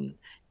 right? And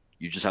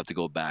you just have to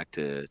go back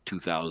to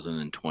 2000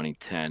 and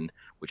 2010,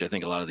 which I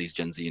think a lot of these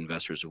Gen Z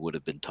investors would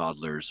have been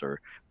toddlers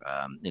or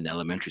in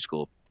elementary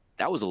school.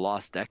 That was a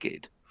lost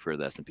decade for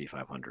the S&P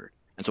 500.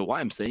 And so why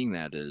I'm saying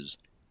that is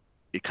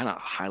it kind of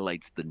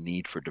highlights the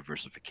need for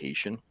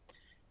diversification.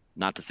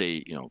 Not to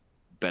say,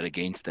 bet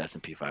against the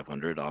S&P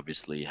 500.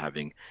 Obviously,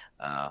 having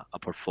a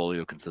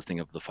portfolio consisting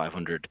of the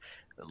 500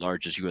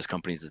 largest U.S.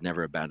 companies is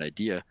never a bad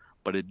idea,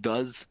 but it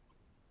does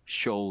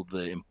show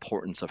the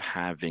importance of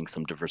having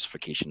some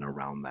diversification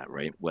around that,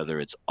 right? Whether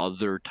it's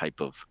other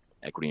type of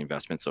equity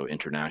investments, so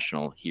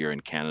international here in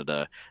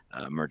Canada,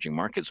 emerging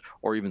markets,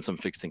 or even some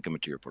fixed income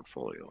into your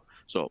portfolio.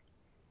 So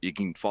you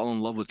can fall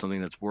in love with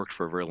something that's worked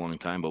for a very long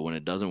time, but when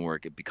it doesn't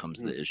work, it becomes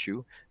the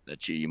issue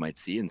that you might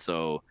see. And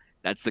so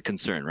that's the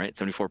concern, right?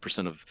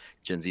 74% of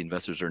Gen Z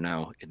investors are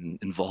now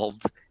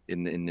involved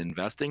in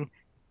investing,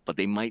 but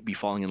they might be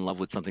falling in love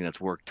with something that's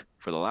worked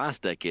for the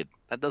last decade.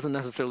 That doesn't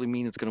necessarily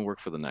mean it's going to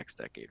work for the next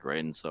decade, right?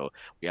 And so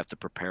we have to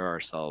prepare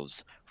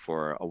ourselves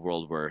for a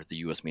world where the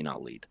U.S. may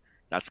not lead.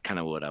 That's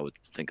kind of what I would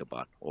think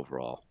about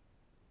overall.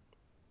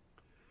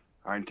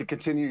 All right, to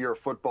continue your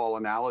football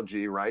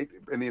analogy, right?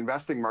 In the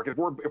investing market,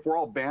 if we're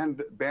all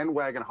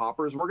bandwagon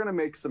hoppers, we're going to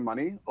make some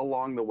money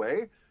along the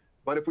way.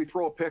 But if we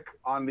throw a pick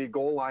on the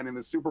goal line in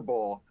the Super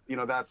Bowl, if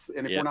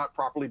we're not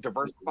properly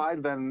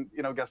diversified, then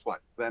guess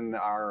what? Then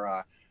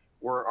our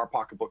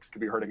pocketbooks could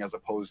be hurting as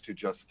opposed to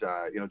just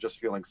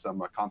feeling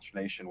some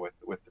consternation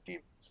with the team.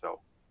 So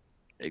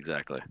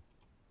exactly.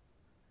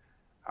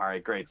 All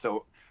right, great.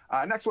 So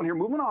next one here,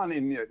 moving on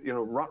in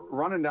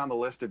running down the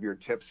list of your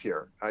tips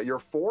here. Your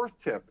fourth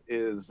tip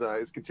is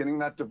continuing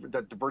that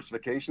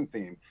diversification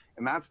theme,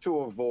 and that's to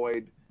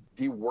avoid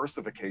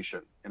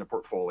diversification in a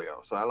portfolio.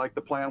 So I like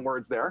the play on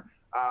words there.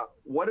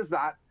 What is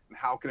that, and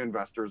how can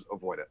investors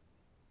avoid it?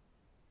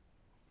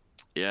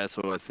 Yeah,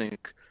 so I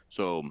think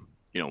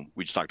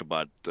we just talked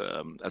about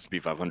S&P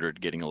 500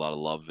 getting a lot of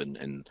love,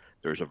 and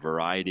there's a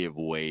variety of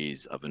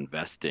ways of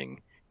investing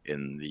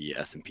in the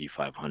S&P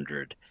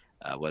 500,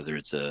 whether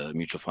it's a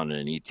mutual fund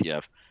and an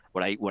ETF.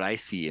 What I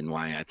see and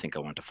why I think I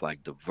want to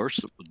flag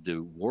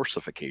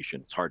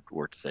diversification, it's a hard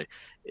word to say,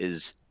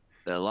 is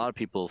that a lot of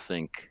people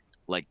think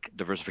like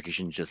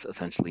diversification just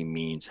essentially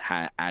means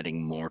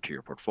adding more to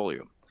your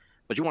portfolio.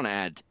 But you want to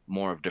add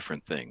more of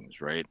different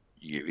things, right?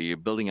 You're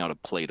building out a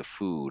plate of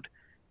food.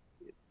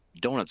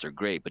 Donuts are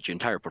great, but your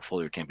entire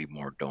portfolio can't be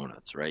more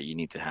donuts, right? You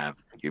need to have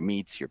your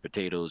meats, your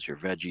potatoes, your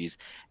veggies.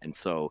 And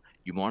so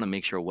you want to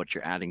make sure what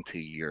you're adding to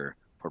your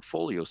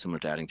portfolio, similar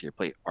to adding to your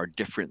plate, are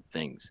different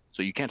things.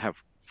 So you can't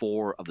have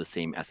 4 of the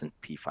same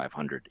S&P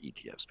 500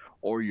 ETFs,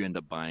 or you end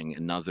up buying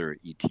another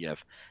ETF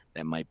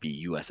that might be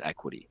US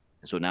equity.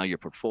 And so now your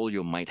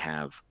portfolio might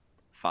have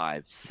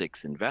 5,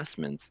 6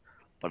 investments,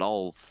 but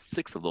all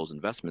 6 of those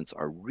investments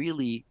are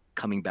really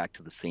coming back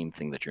to the same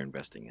thing that you're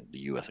investing in, the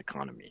US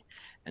economy.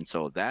 And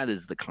so that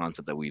is the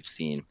concept that we've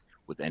seen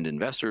with end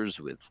investors,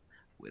 with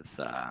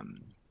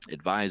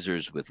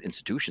advisors, with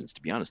institutions,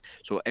 to be honest.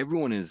 So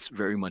everyone is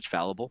very much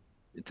fallible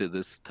to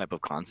this type of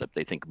concept.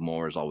 They think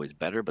more is always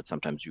better, but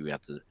sometimes you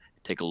have to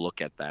take a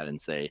look at that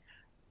and say,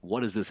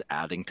 what is this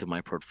adding to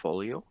my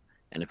portfolio?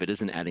 And if it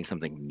isn't adding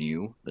something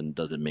new, then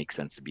does it make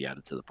sense to be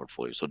added to the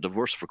portfolio? So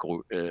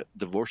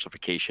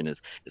diversification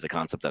is a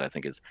concept that I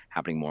think is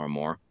happening more and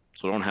more.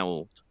 So don't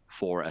have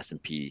 4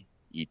 S&P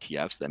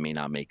ETFs that may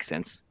not make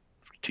sense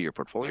to your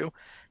portfolio.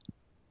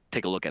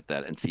 Take a look at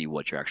that and see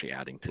what you're actually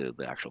adding to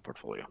the actual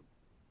portfolio.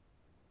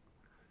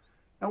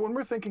 Now, when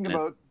we're thinking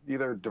about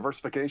either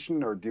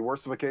diversification or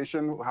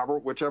diversification,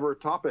 whichever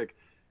topic,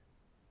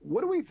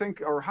 what do we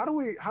think, or how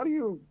do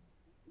you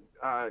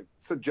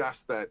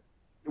suggest that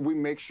we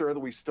make sure that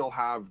we still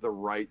have the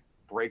right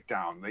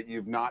breakdown, that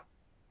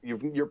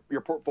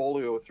your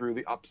portfolio through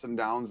the ups and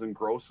downs and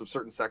growths of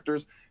certain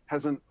sectors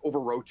hasn't over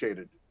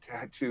rotated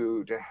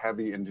to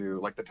heavy into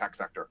like the tech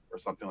sector or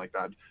something like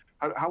that?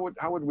 How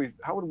would we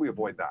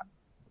avoid that?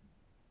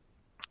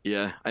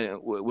 Yeah,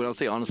 what I'll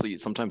say honestly,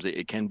 sometimes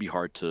it can be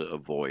hard to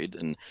avoid,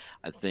 and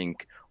I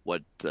think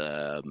what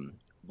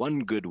one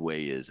good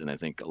way is, and I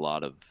think a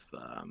lot of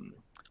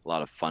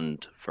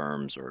fund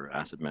firms or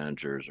asset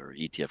managers or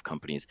ETF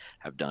companies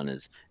have done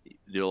is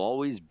there'll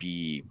always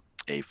be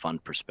a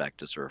fund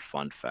prospectus or a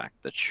fund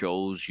fact that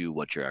shows you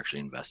what you're actually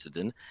invested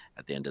in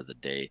at the end of the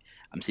day.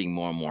 I'm seeing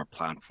more and more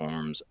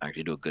platforms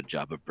actually do a good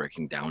job of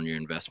breaking down your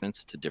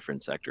investments to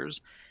different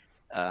sectors.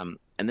 And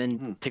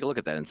then take a look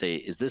at that and say,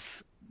 is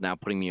this now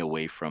putting me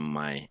away from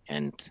my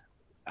end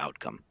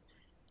outcome?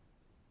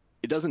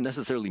 It doesn't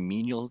necessarily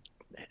mean you'll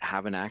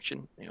have an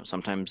action.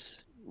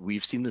 Sometimes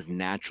we've seen this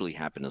naturally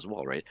happen as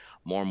well, right?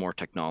 More and more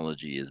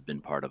technology has been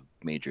part of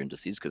major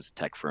indices because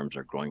tech firms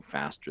are growing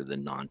faster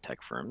than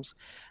non-tech firms.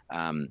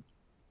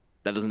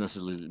 That doesn't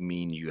necessarily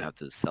mean you have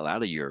to sell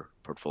out of your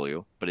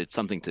portfolio, but it's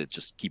something to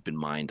just keep in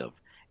mind of.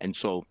 And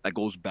so that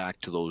goes back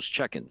to those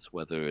check-ins,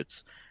 whether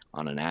it's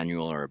on an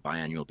annual or a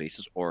biannual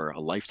basis or a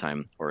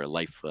lifetime or a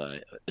life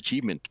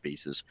achievement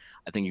basis.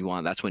 I think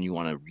that's when you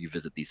want to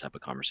revisit these type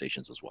of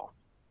conversations as well.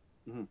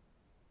 Mm-hmm.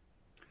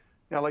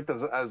 Yeah, I like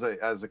this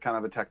as a kind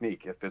of a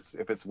technique.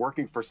 If it's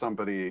working for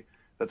somebody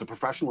that's a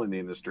professional in the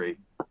industry,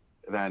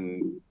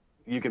 then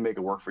you can make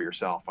it work for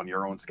yourself on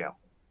your own scale.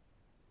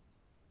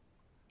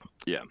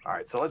 Yeah. All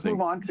right, so let's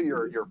move on to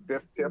your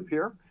fifth tip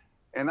here,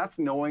 and that's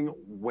knowing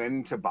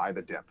when to buy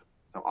the dip.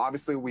 So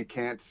obviously we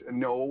can't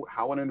know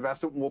how an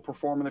investment will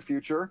perform in the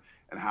future,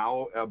 and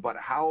but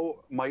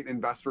how might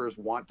investors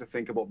want to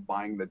think about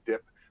buying the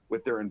dip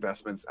with their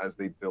investments as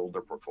they build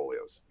their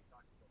portfolios?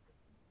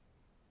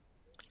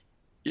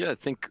 Yeah, I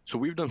think so.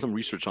 We've done some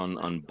research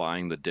on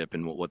buying the dip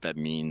and what that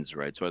means,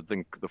 right? So I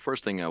think the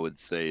first thing I would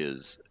say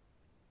is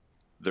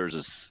there's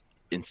this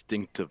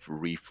instinctive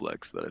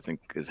reflex that I think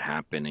is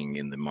happening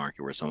in the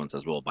market where someone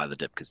says, well, buy the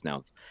dip because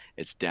now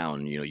it's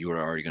down. You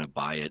were already going to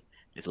buy it.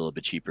 It's a little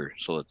bit cheaper,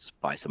 so let's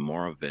buy some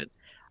more of it.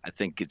 I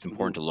think it's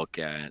important to look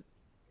at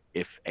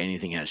if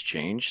anything has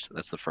changed.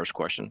 That's the first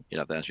question you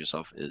have to ask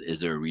yourself. Is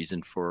there a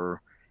reason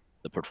for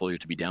the portfolio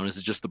to be down? Is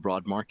it just the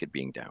broad market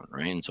being down,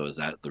 right? And so is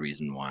that the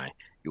reason why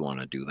you want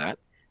to do that?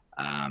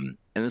 And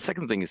the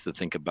second thing is to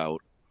think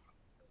about,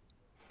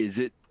 does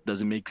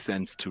it make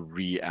sense to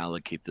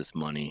reallocate this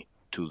money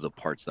to the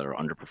parts that are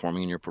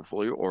underperforming in your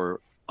portfolio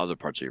or other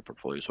parts of your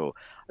portfolio? So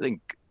I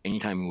think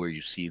anytime where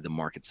you see the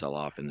market sell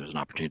off and there's an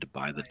opportunity to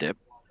buy the dip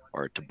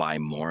or to buy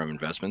more of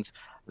investments,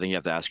 I think you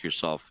have to ask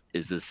yourself,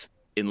 is this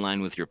in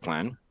line with your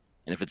plan?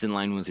 And if it's in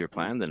line with your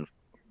plan, then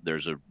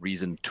there's a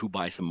reason to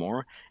buy some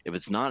more. If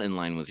it's not in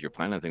line with your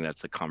plan, I think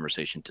that's a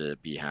conversation to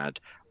be had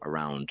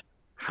around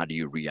how do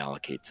you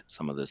reallocate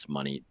some of this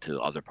money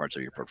to other parts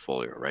of your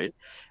portfolio, right?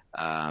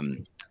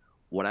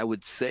 What I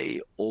would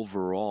say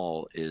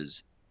overall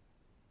is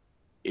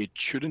it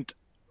shouldn't,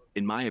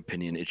 in my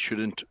opinion, it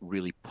shouldn't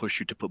really push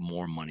you to put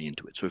more money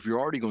into it. So if you're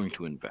already going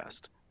to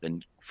invest,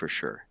 then for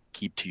sure,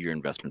 keep to your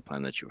investment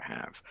plan that you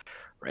have,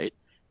 right?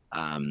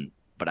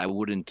 But I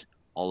wouldn't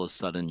all of a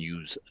sudden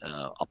use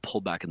a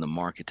pullback in the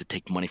market to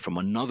take money from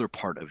another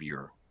part of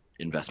your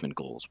investment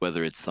goals,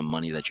 whether it's some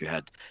money that you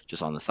had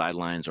just on the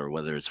sidelines or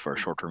whether it's for a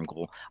short-term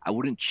goal. I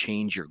wouldn't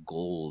change your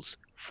goals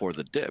for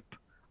the dip.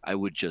 I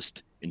would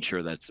just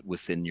ensure that's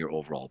within your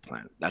overall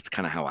plan. That's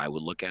kind of how I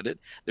would look at it.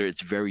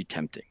 It's very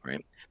tempting,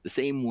 right? The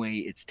same way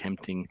it's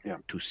tempting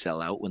to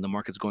sell out when the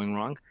market's going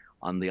wrong.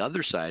 On the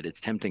other side, it's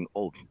tempting,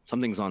 oh,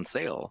 something's on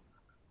sale.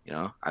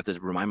 I have to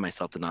remind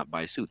myself to not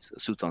buy suits. A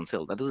suit's on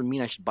sale. That doesn't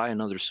mean I should buy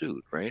another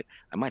suit, right?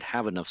 I might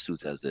have enough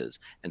suits as is.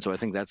 And so I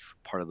think that's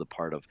part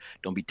of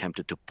don't be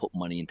tempted to put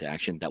money into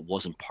action that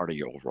wasn't part of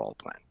your overall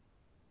plan.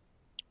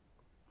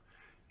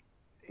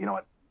 You know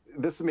what?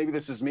 Maybe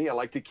this is me. I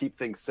like to keep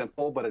things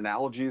simple, but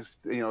analogies,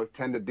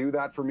 tend to do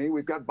that for me.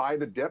 We've got buy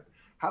the dip.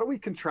 How do we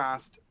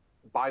contrast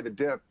buy the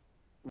dip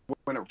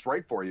when it's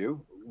right for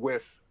you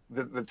with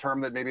the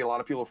term that maybe a lot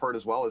of people have heard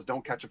as well is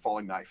don't catch a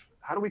falling knife?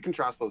 How do we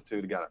contrast those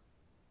two together?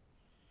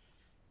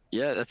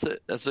 Yeah,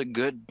 that's a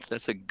good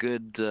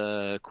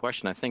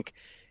question. I think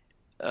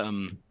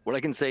what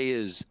I can say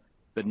is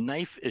the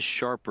knife is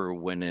sharper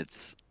when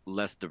it's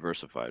less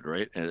diversified,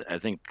 right? And I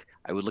think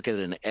I would look at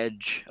an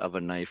edge of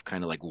a knife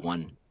kind of like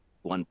one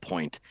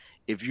point.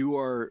 If you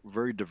are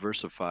very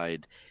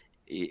diversified,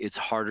 it's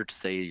harder to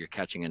say you're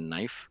catching a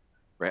knife,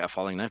 right? A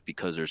falling knife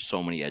because there's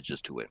so many edges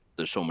to it.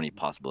 There's so many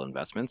possible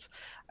investments.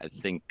 I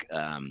think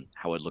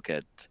how I look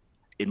at,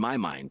 in my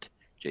mind,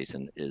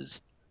 Jason,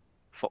 is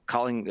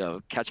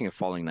catching a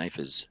falling knife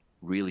is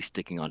really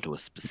sticking onto a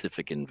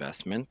specific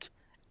investment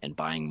and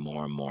buying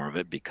more and more of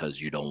it because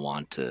you don't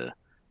want to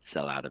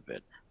sell out of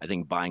it. I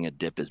think buying a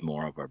dip is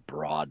more of a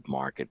broad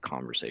market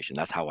conversation.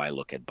 That's how I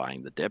look at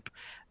buying the dip.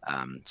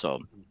 So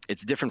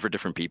it's different for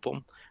different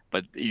people,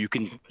 but you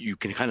can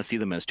kind of see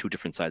them as two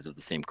different sides of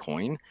the same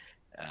coin.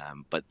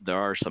 But there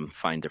are some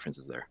fine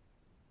differences there.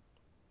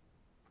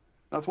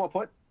 That's well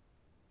put.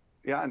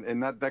 Yeah,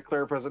 and that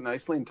clarifies it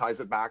nicely and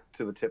ties it back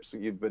to the tips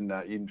that you've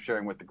been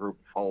sharing with the group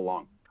all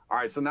along. All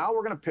right, so now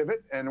we're going to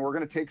pivot and we're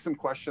going to take some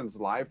questions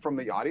live from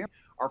the audience.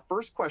 Our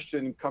first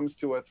question comes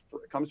to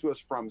us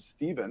from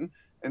Stephen,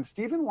 and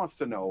Stephen wants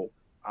to know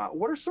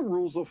what are some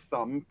rules of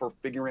thumb for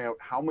figuring out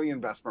how many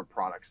investment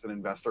products an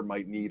investor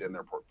might need in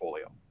their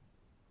portfolio?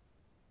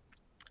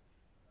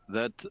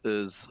 That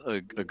is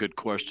a good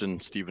question,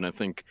 Stephen. I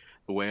think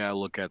the way I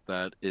look at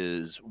that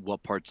is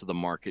what parts of the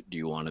market do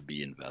you want to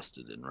be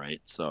invested in,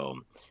 right? So,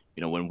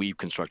 when we've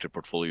constructed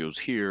portfolios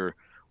here,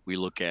 we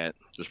look at,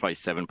 there's probably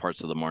 7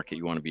 parts of the market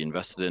you want to be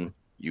invested in: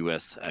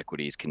 US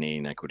equities,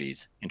 Canadian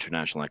equities,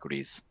 international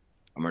equities,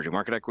 emerging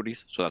market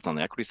equities. So that's on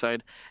the equity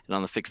side. And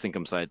on the fixed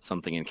income side,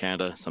 something in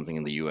Canada, something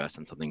in the US,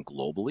 and something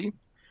globally.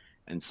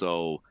 And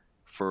so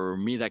for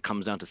me, that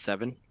comes down to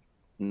 7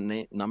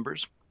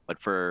 numbers.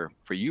 But for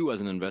you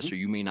as an investor,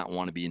 you may not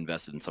want to be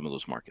invested in some of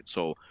those markets.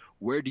 So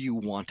where do you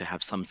want to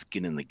have some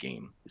skin in the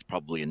game is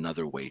probably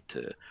another way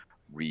to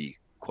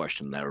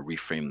question that or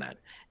reframe that.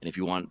 And if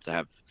you want to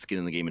have skin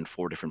in the game in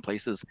 4 different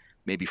places,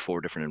 maybe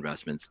 4 different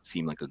investments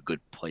seem like a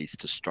good place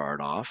to start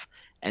off.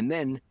 And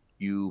then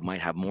you might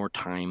have more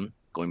time,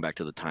 going back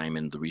to the time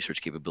and the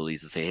research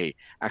capabilities, to say, hey,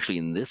 actually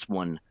in this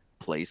one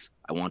place,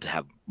 I want to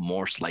have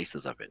more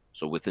slices of it.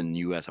 So within the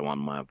US, I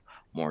want to have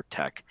more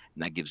tech,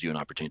 and that gives you an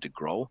opportunity to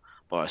grow.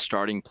 But a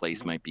starting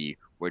place might be,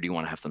 where do you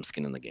want to have some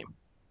skin in the game?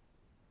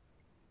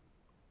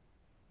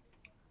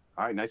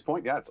 All right, nice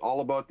point. Yeah, it's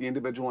all about the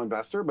individual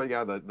investor, but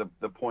yeah,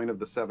 the point of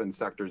the 7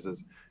 sectors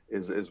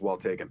is well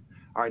taken.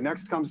 All right,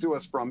 next comes to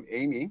us from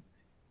Amy.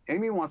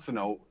 Amy wants to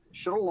know,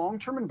 should a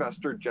long-term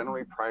investor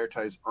generally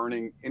prioritize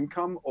earning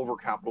income over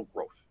capital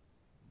growth?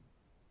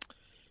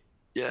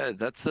 Yeah,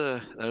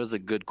 that is a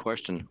good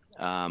question.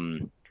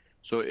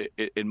 So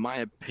in my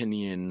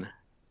opinion,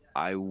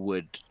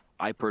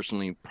 I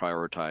personally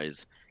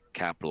prioritize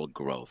capital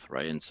growth,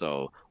 right? And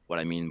so what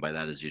I mean by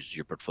that is just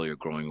your portfolio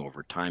growing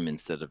over time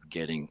instead of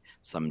getting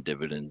some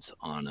dividends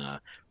on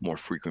a more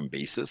frequent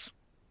basis.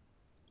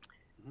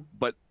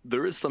 But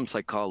there is some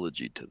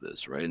psychology to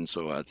this, right? And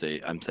so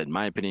I'm saying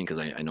my opinion, because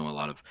I know a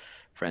lot of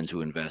friends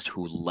who invest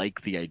who like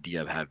the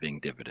idea of having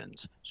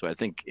dividends. So I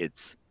think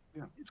it's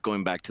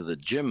going back to the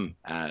gym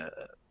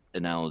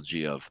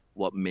analogy of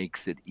what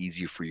makes it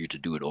easier for you to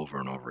do it over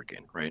and over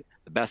again, right?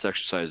 The best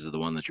exercise is the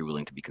one that you're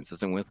willing to be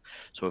consistent with.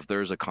 So if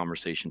there's a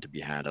conversation to be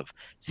had of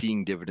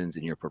seeing dividends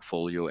in your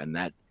portfolio and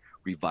that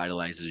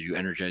revitalizes you,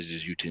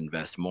 energizes you to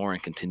invest more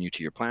and continue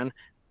to your plan,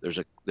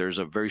 there's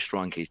a very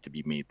strong case to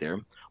be made there.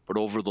 But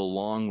over the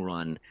long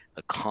run,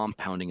 the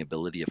compounding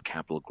ability of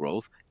capital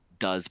growth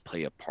does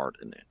play a part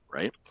in it,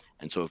 right?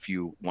 And so if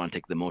you want to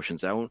take the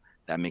emotions out,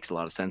 that makes a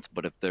lot of sense.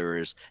 But if there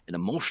is an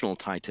emotional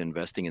tie to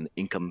investing and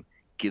income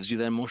gives you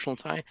that emotional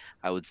tie,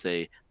 I would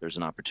say there's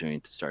an opportunity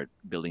to start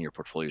building your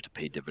portfolio to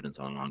pay dividends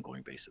on an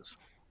ongoing basis.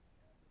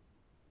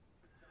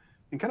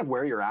 And kind of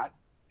where you're at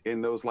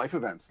in those life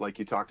events, like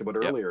you talked about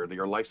earlier,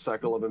 your life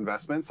cycle of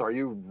investments. Are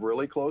you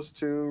really close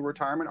to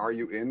retirement? Are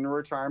you in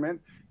retirement?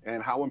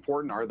 And how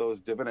important are those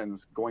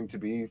dividends going to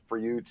be for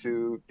you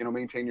to,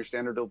 maintain your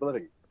standard of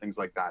living, things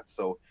like that?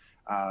 So,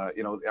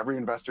 every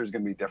investor is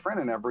going to be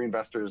different, and every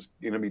investor is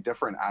going to be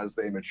different as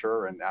they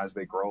mature and as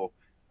they grow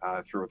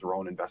through their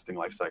own investing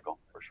life cycle,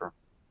 for sure.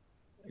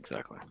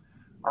 Exactly.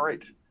 All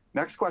right.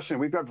 Next question.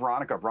 We've got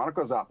Veronica.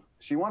 Veronica's up.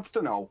 She wants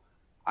to know,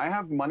 I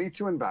have money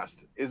to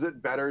invest. Is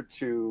it better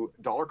to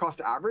dollar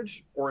cost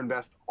average or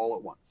invest all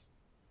at once?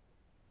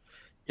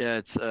 Yeah,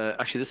 it's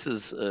actually, this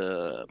is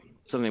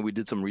something we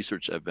did some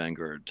research at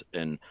Vanguard.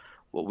 And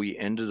what we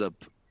ended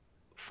up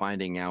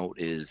finding out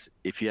is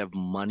if you have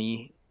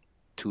money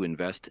to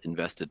invest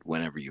it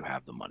whenever you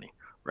have the money.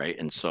 Right.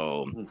 And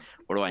so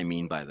what do I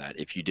mean by that?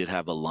 If you did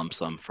have a lump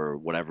sum for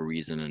whatever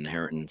reason,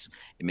 inheritance,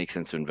 it makes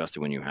sense to invest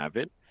it when you have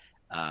it.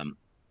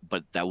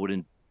 But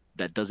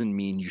that doesn't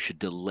mean you should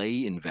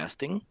delay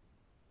investing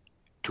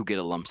to get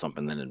a lump sum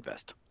and then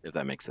invest, if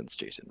that makes sense,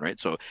 Jason, right?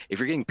 So if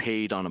you're getting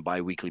paid on a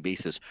bi-weekly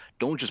basis,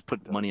 don't just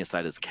put money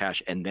aside as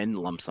cash and then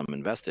lump sum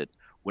invest it.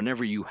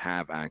 Whenever you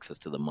have access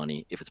to the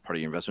money, if it's part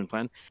of your investment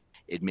plan,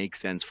 it makes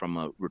sense from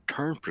a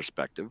return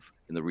perspective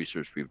in the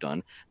research we've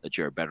done that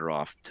you're better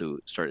off to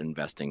start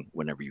investing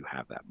whenever you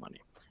have that money.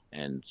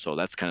 And so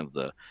that's kind of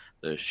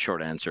the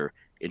short answer.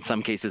 In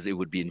some cases, it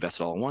would be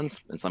invested all at once.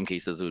 In some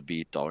cases, it would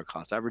be dollar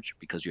cost average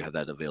because you have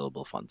that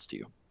available funds to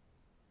you.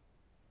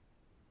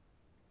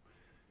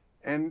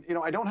 And,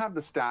 I don't have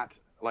the stat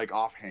like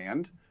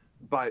offhand,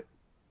 but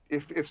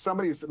if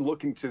somebody's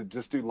looking to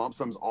just do lump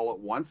sums all at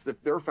once,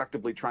 they're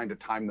effectively trying to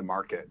time the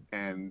market.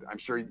 And I'm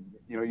sure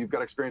you've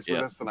got experience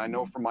with this, and I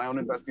know from my own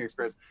investing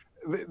experience,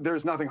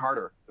 there's nothing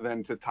harder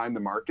than to time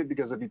the market,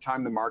 because if you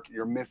time the market,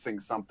 you're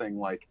missing something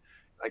like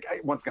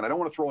once again, I don't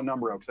want to throw a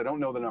number out because I don't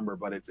know the number,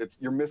 but it's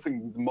you're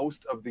missing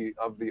most of the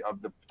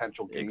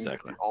potential gains.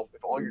 Exactly.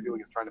 If all you're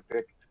doing is trying to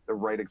pick the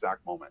right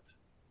exact moment.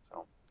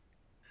 So,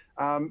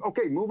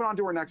 okay, moving on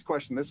to our next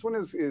question. This one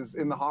is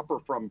in the hopper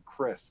from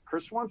Chris.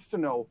 Chris wants to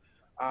know,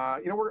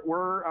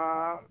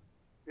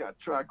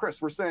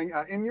 Chris, we're saying,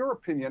 in your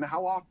opinion,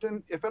 how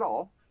often, if at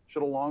all,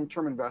 should a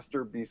long-term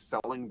investor be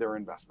selling their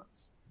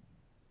investments?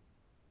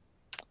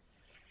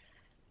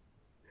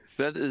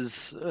 That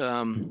is,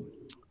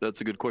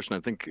 that's a good question.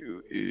 I think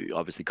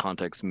obviously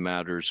context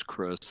matters,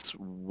 Chris.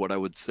 What I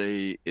would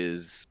say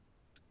is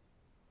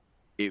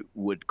it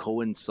would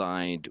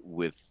coincide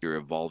with your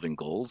evolving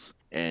goals.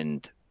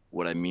 And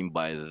what I mean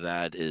by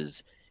that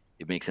is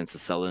it makes sense to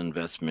sell an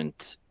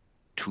investment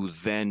to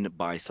then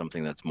buy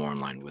something that's more in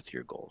line with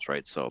your goals,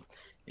 right? So,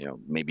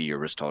 maybe your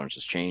risk tolerance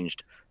has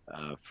changed.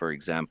 For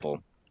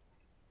example,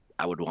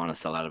 I would want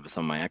to sell out of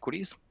some of my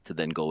equities to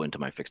then go into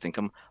my fixed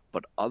income.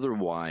 But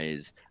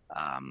otherwise,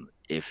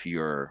 if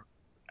you're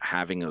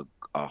having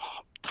a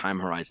time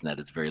horizon that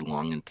is very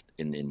long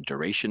in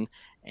duration,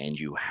 and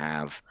you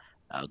have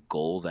a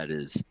goal that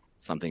is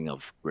something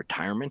of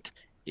retirement,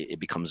 it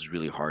becomes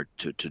really hard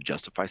to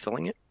justify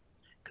selling it,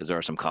 because there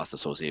are some costs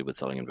associated with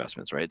selling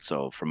investments, right?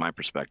 So from my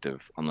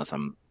perspective, unless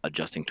I'm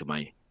adjusting to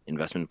my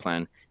investment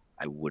plan,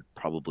 I would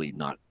probably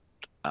not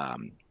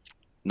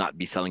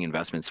be selling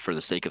investments for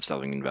the sake of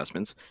selling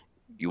investments.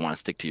 You want to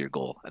stick to your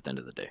goal at the end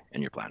of the day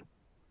and your plan.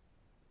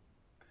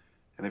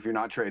 And if you're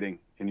not trading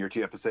in your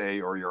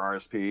TFSA or your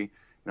RSP,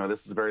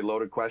 this is a very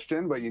loaded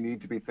question, but you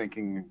need to be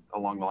thinking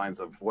along the lines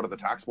of what are the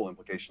taxable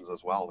implications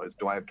as well.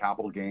 Do I have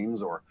capital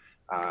gains or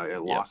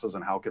losses,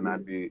 and how can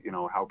that be,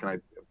 how can I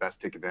best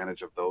take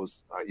advantage of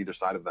those, either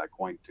side of that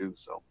coin too?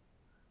 So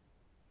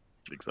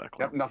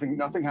exactly. Yep,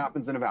 nothing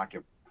happens in a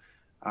vacuum.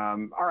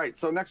 All right,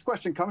 so next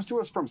question comes to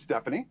us from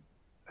Stephanie.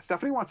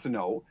 Stephanie wants to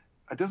know,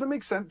 does it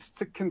make sense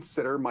to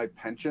consider my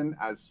pension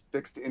as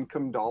fixed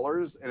income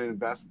dollars and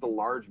invest the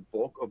large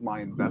bulk of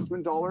my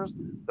investment dollars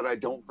that I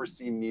don't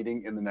foresee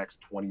needing in the next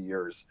 20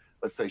 years?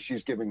 Let's say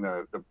she's giving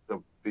the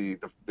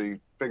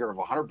figure of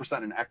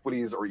 100% in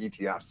equities or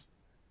ETFs.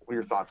 What are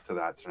your thoughts to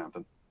that,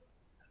 Surenanthan?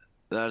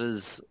 That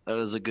is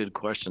a good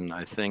question.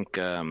 I think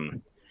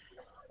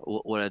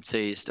what I'd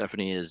say,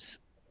 Stephanie, is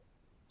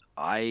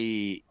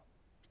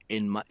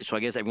so I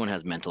guess everyone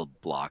has mental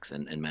blocks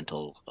and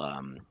mental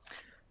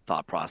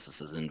thought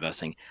processes in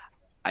investing.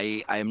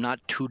 I am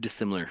not too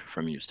dissimilar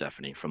from you,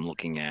 Stephanie, from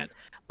looking at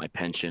my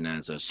pension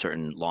as a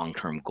certain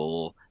long-term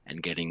goal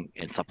and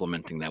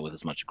supplementing that with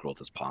as much growth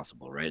as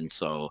possible, right? And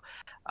so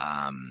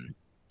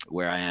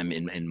where I am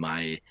in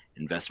my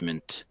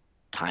investment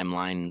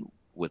timeline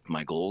with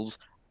my goals,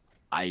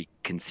 I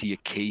can see a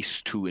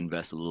case to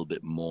invest a little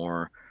bit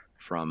more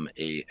from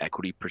a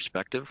equity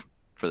perspective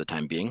for the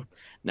time being.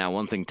 Now,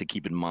 one thing to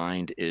keep in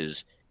mind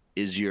is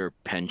your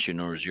pension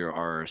or is your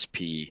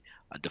RSP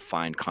a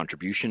defined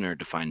contribution or a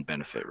defined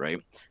benefit,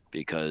 right?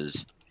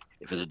 Because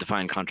if it's a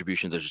defined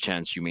contribution, there's a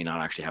chance you may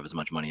not actually have as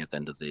much money at the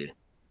end of the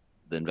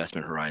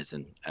investment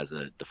horizon as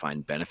a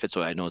defined benefit.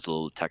 So I know it's a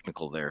little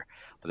technical there,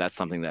 but that's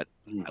something that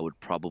I would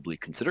probably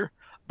consider.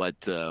 But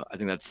I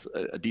think that's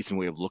a decent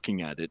way of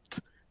looking at it,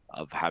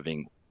 of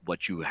having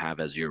what you have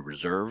as your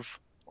reserve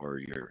or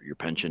your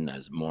pension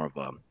as more of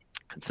a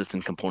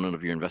consistent component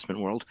of your investment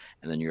world,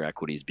 and then your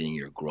equities being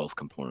your growth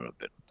component of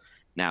it.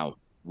 Now,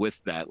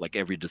 with that, like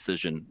every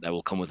decision, that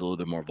will come with a little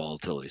bit more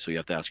volatility. So you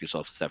have to ask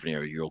yourself, Stephanie,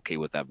 are you okay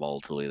with that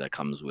volatility that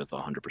comes with a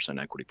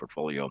 100% equity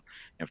portfolio?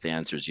 And if the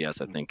answer is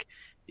yes, I think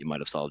you might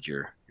have solved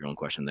your own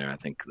question there. I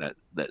think that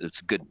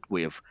it's a good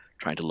way of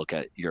trying to look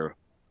at your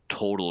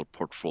total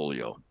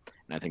portfolio.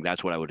 And I think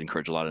that's what I would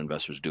encourage a lot of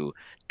investors do.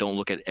 Don't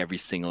look at every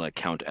single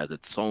account as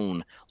its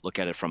own. Look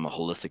at it from a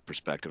holistic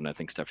perspective. And I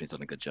think Stephanie's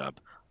done a good job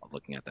of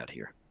looking at that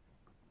here.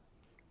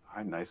 All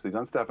right, nicely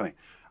done, Stephanie.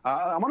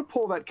 I want to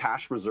pull that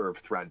cash reserve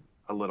thread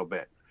a little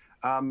bit.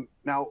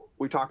 Now,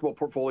 we talked about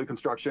portfolio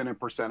construction and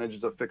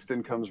percentages of fixed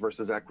incomes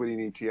versus equity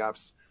and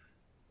ETFs.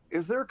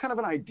 Is there kind of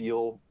an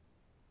ideal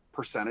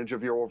percentage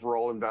of your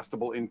overall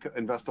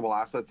investable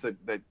assets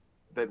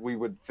that we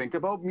would think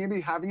about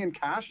maybe having in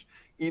cash,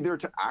 either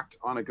to act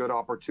on a good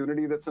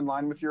opportunity that's in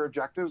line with your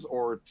objectives,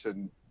 or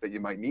that you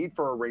might need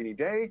for a rainy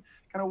day?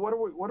 Kind of what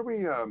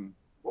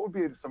would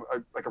be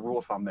like a rule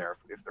of thumb there,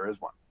 if there is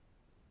one?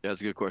 Yeah,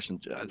 that's a good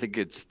question. I think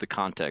it's the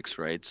context,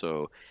 right?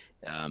 So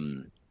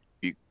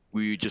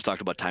we just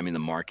talked about timing the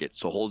market.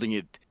 So holding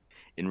it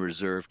in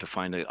reserve to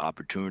find an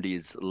opportunity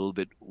is a little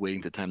bit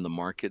waiting to time the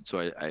market.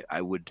 So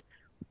I would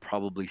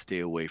probably stay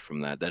away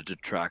from that. That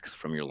detracts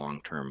from your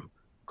long-term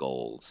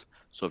goals.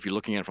 So if you're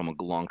looking at it from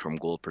a long-term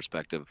goal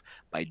perspective,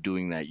 by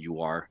doing that,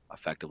 you are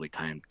effectively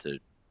trying to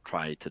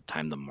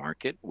time the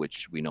market,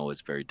 which we know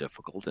is very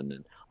difficult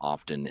and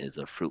often is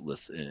a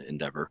fruitless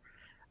endeavor.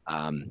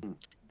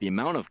 The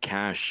amount of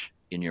cash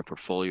in your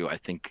portfolio, I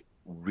think,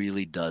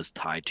 really does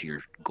tie to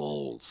your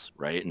goals,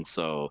 right? And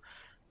so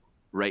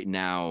right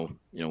now,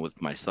 with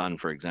my son,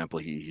 for example,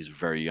 he's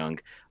very young.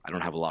 I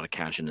don't have a lot of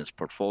cash in his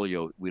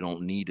portfolio. We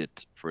don't need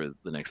it for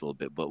the next little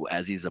bit. But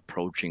as he's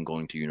approaching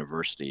going to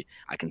university,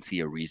 I can see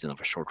a reason of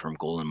a short-term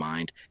goal in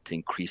mind to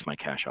increase my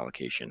cash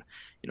allocation.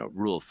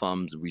 Rule of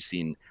thumbs, we've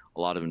seen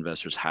a lot of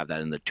investors have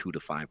that in the 2 to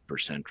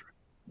 5%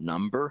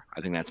 number.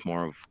 I think that's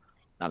more of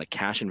not a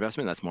cash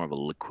investment, that's more of a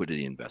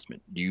liquidity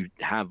investment. You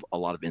have a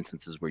lot of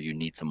instances where you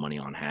need some money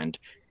on hand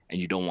and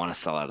you don't want to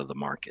sell out of the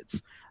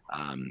markets.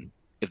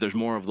 If there's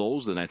more of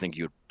those, then I think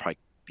you'd probably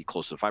be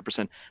closer to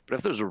 5%. But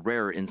if there's a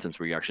rare instance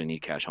where you actually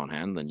need cash on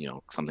hand, then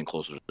something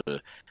closer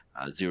to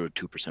 0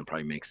 to 2%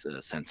 probably makes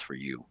sense for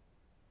you.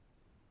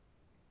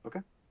 Okay.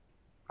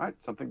 All right.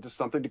 Just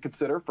something to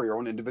consider for your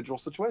own individual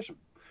situation.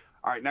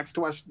 All right. Next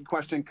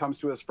question comes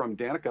to us from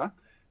Danica.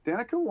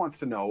 Danica wants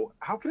to know,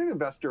 how can an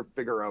investor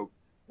figure out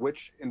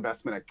which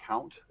investment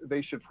account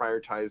they should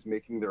prioritize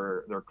making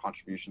their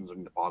contributions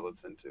and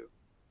deposits into?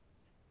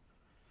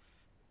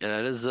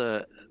 Yeah,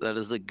 that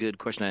is a good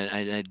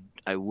question.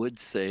 I would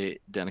say,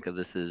 Danica,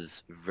 this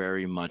is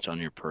very much on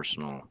your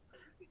personal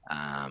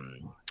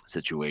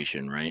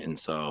situation, right? And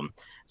so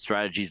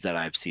strategies that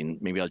I've seen,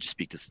 maybe I'll just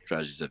speak to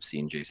strategies I've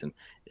seen, Jason,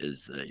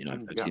 is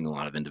I've seen a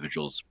lot of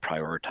individuals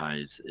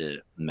prioritize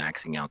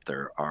maxing out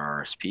their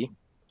RRSP,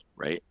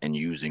 right? And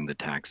using the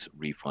tax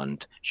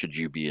refund, should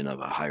you be in a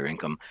higher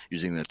income,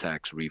 using the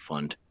tax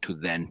refund to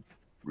then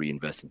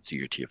reinvest into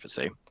your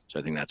TFSA. So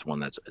I think that's one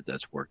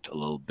that's worked a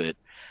little bit.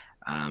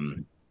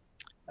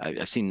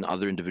 I've seen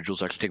other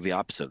individuals actually take the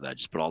opposite of that,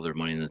 just put all their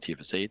money in the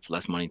TFSA. It's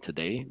less money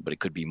today, but it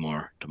could be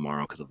more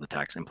tomorrow because of the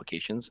tax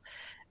implications.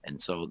 And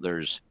so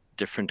there's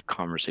different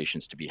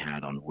conversations to be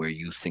had on where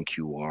you think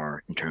you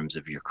are in terms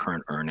of your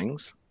current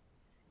earnings,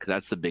 because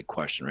that's the big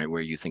question, right?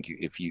 Where you think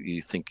if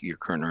you think your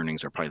current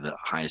earnings are probably the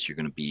highest you're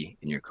going to be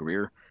in your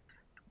career,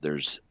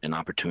 there's an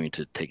opportunity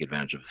to take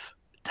advantage of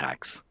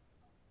tax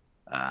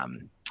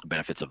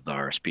benefits of the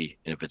RSP.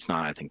 And if it's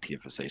not, I think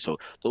TFSA. So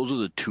those are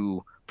the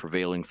two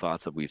prevailing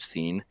thoughts that we've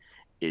seen.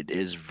 It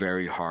is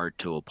very hard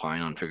to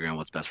opine on figuring out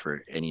what's best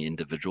for any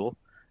individual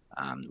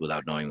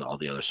without knowing all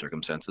the other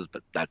circumstances.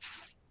 But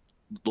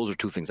those are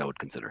two things I would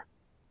consider.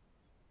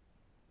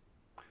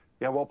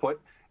 Yeah, well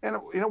put. And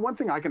one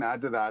thing I can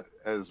add to that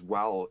as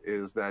well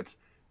is that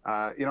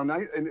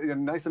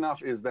nice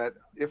enough is that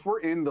if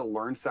we're in the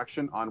learn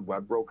section on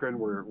Webbroker and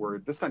we're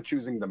this time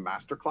choosing the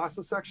master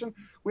classes section,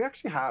 we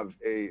actually have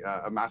a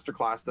master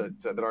class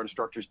that our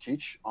instructors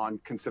teach on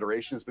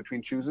considerations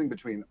between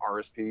between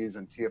RSPs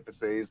and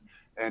TFSAs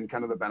and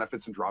kind of the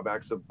benefits and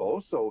drawbacks of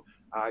both. So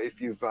if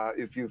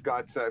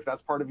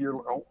that's part of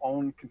your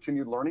own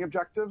continued learning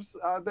objectives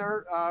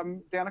there,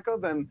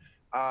 Danica, then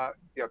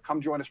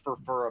come join us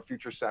for a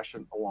future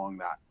session along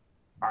that.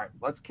 All right,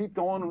 let's keep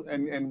going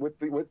and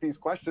with these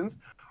questions.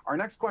 Our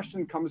next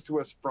question comes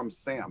to us from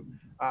Sam.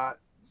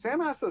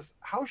 Sam asks us,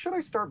 how should I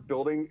start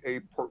building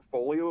a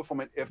portfolio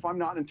if I'm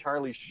not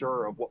entirely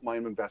sure of what my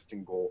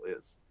investing goal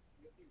is?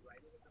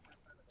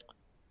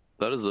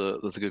 That's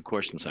a good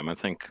question, Sam. I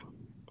think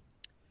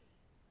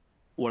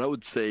what I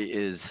would say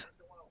is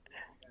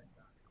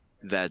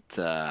that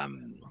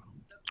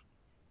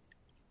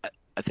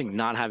I think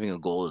not having a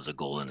goal is a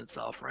goal in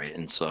itself, right?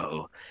 And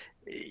so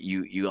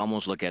you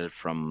almost look at it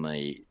from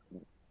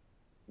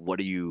what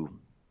are you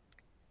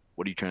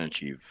trying to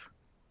achieve?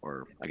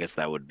 Or I guess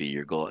that would be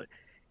your goal.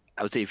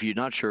 I would say if you're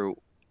not sure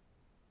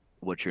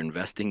what your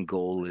investing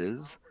goal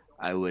is,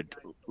 I would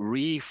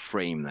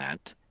reframe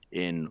that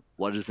in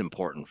what is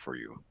important for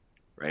you,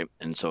 right?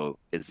 And so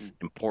is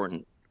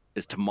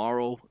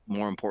tomorrow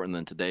more important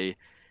than today?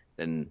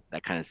 Then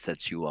that kind of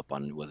sets you up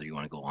on whether you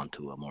want to go on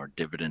to a more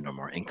dividend or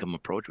more income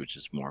approach, which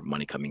is more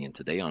money coming in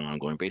today on an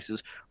ongoing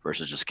basis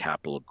versus just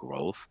capital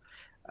growth.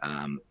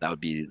 That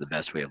would be the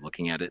best way of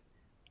looking at it.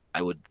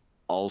 I would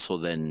also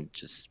then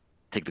just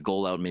take the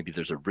goal out. Maybe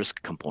there's a risk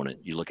component.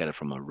 You look at it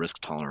from a risk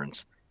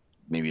tolerance.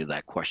 Maybe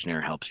that questionnaire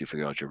helps you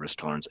figure out your risk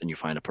tolerance and you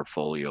find a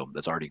portfolio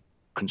that's already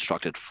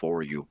constructed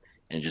for you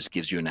and it just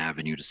gives you an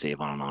avenue to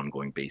save on an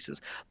ongoing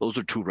basis. Those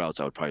are two routes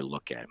I would probably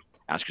look at.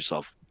 Ask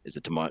yourself, is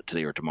it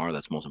today or tomorrow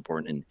that's most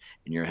important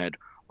in your head?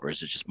 Or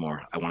is it just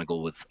more, I want to go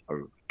with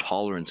a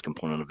tolerance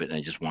component of it and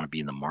I just want to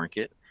be in the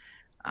market?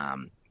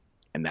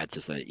 And that's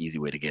just an easy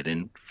way to get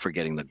in,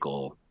 forgetting the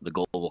goal. The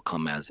goal will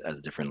come as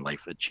different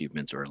life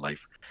achievements or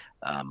life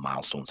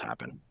milestones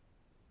happen.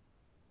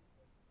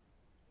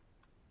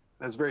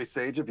 That's very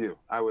sage of you.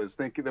 I was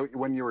thinking that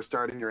when you were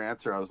starting your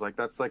answer, I was like,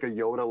 that's like a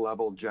Yoda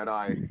level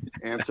Jedi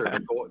answer.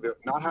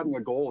 Not having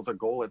a goal is a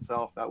goal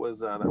itself. That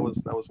was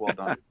well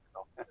done.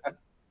 So,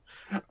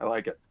 I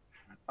like it.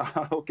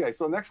 Okay,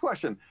 so next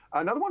question.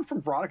 Another one from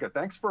Veronica.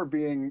 Thanks for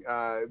being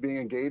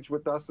engaged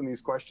with us in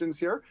these questions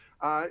here.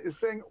 Is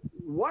saying,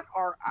 what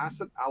are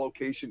asset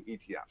allocation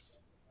ETFs?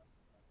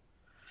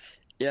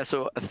 Yeah,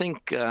 so I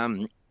think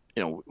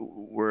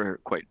we're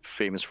quite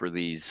famous for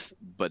these,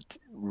 but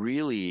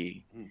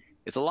really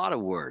it's a lot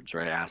of words,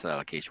 right? Asset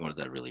allocation, what does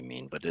that really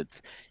mean? But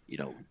it's, you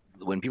know,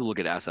 when people look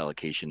at asset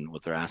allocation,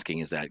 what they're asking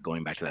is that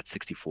going back to that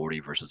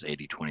 60/40 versus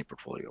 80/20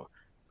 portfolio.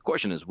 The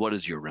question is, what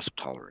is your risk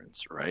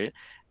tolerance, right?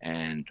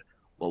 And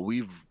what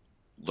we've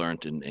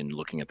learned in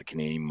looking at the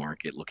Canadian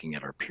market, looking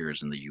at our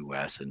peers in the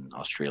US and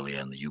Australia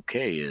and the UK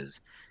is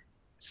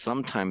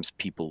sometimes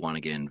people want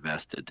to get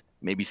invested,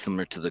 maybe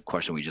similar to the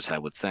question we just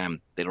had with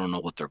Sam, they don't know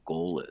what their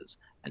goal is.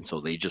 And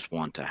so they just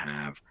want to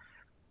have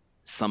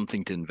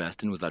something to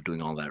invest in without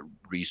doing all that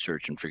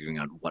research and figuring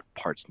out what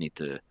parts need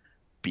to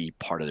be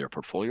part of their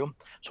portfolio.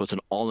 So it's an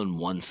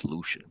all-in-one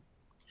solution.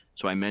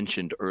 So I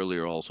mentioned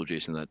earlier also,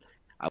 Jason, that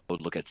I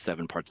would look at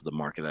 7 parts of the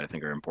market that I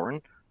think are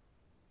important.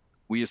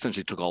 We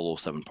essentially took all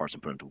those 7 parts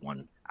and put into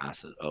one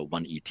asset,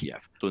 one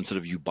ETF. So instead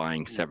of you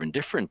buying 7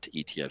 different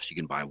ETFs, you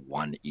can buy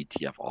one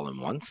ETF all in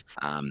once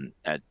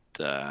at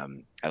a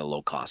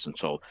low cost. And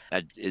so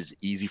that is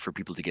easy for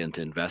people to get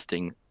into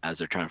investing as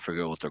they're trying to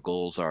figure out what their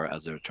goals are,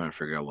 as they're trying to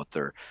figure out what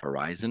their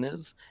horizon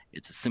is.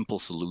 It's a simple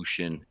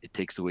solution. It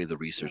takes away the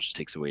research,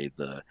 takes away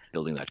the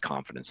building that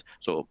confidence.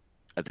 So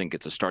I think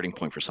it's a starting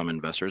point for some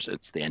investors.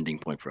 It's the ending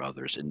point for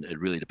others. And it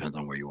really depends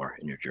on where you are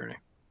in your journey.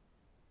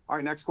 All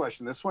right, next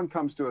question. This one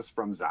comes to us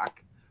from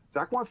Zach.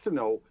 Zach wants to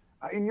know,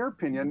 in your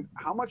opinion,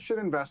 how much should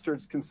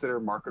investors consider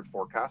market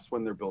forecasts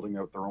when they're building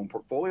out their own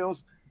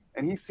portfolios?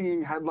 And he's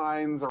seeing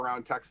headlines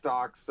around tech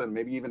stocks and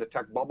maybe even a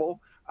tech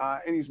bubble.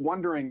 And he's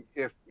wondering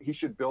if he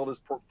should build his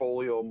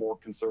portfolio more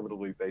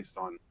conservatively based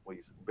on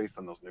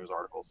those news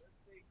articles.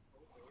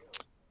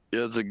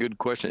 Yeah, that's a good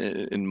question.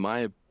 In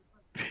my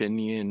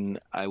opinion,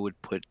 I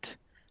would put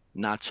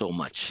not so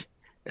much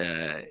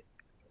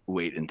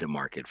weight into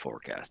market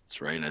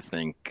forecasts, right? And I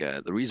think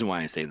the reason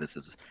why I say this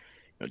is,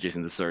 you know,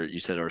 Jason, this is you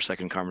said our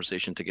second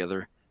conversation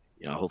together.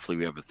 You know, hopefully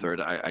we have a third.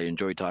 I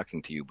enjoy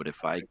talking to you, but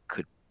if I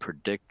could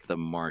predict the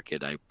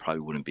market, I probably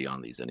wouldn't be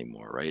on these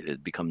anymore, right?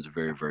 It becomes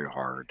very, very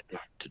hard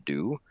to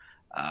do.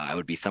 I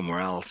would be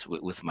somewhere else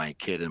with my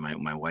kid and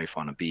my wife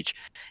on a beach.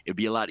 It'd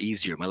be a lot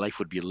easier. My life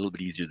would be a little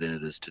bit easier than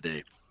it is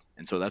today.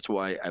 And so that's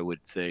why I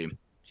would say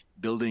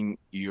building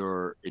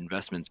your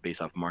investments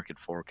based off market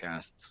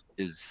forecasts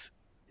is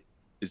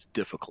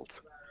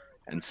difficult.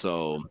 And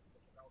so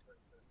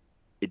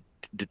it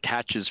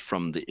detaches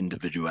from the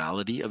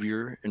individuality of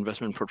your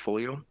investment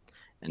portfolio.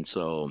 And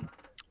so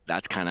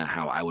that's kind of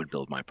how I would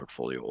build my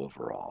portfolio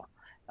overall.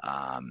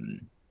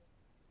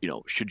 You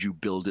know, should you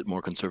build it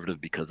more conservative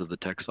because of the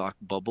tech stock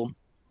bubble?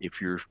 If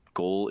your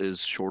goal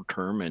is short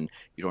term and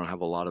you don't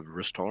have a lot of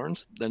risk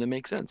tolerance, then it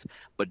makes sense.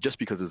 But just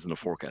because it's in a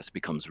forecast, it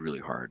becomes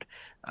really hard.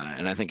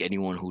 And I think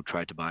anyone who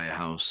tried to buy a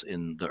house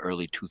in the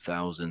early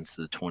 2000s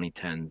to the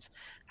 2010s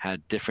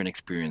had different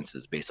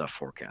experiences based off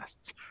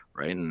forecasts,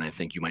 right? And I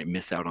think you might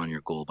miss out on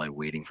your goal by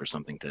waiting for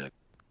something to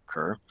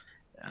occur.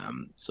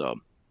 So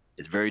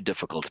it's very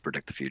difficult to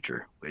predict the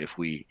future.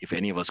 If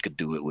any of us could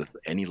do it with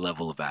any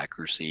level of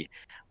accuracy,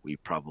 we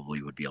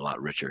probably would be a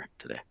lot richer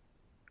today.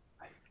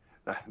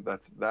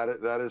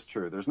 That is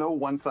true. There's no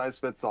one size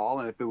fits all,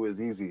 and if it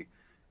was easy,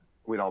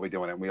 we'd all be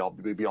doing it.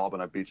 We'd be all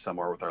on a beach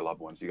somewhere with our loved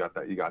ones. You got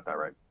that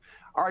right.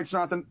 All right,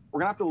 Surenanthan,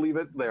 we're gonna have to leave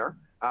it there.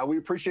 We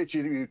appreciate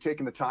you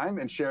taking the time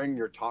and sharing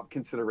your top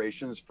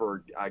considerations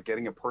for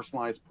getting a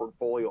personalized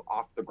portfolio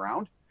off the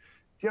ground.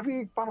 Do you have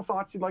any final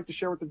thoughts you'd like to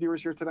share with the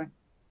viewers here today?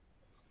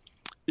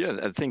 Yeah,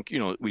 I think, you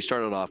know, we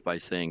started off by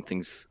saying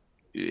things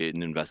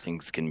in investing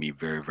can be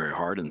very, very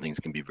hard and things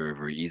can be very,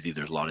 very easy.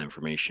 There's a lot of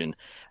information.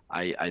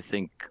 I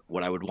think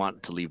what I would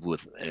want to leave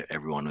with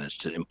everyone is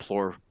to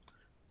implore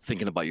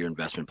thinking about your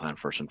investment plan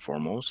first and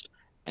foremost.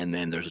 And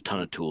then there's a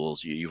ton of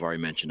tools. You've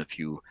already mentioned a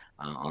few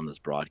on this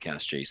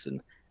broadcast,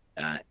 Jason.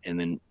 And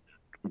then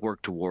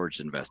work towards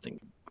investing.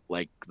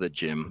 Like the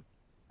gym,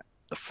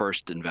 the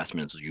first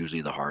investment is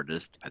usually the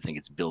hardest. I think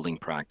it's building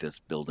practice,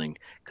 building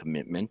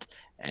commitment,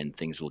 and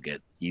things will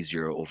get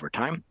easier over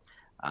time.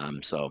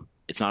 So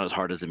it's not as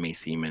hard as it may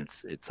seem.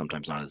 It's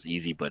sometimes not as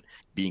easy, but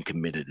being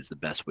committed is the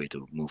best way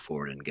to move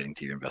forward and getting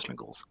to your investment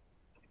goals.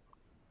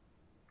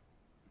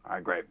 All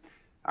right, great.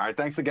 All right,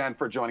 thanks again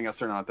for joining us,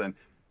 Surenanthan.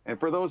 And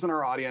for those in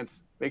our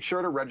audience, make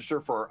sure to register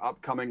for our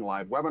upcoming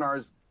live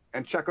webinars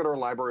and check out our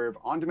library of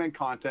on-demand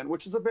content,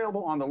 which is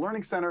available on the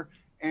Learning Center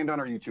and on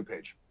our YouTube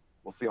page.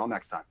 We'll see you all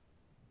next time.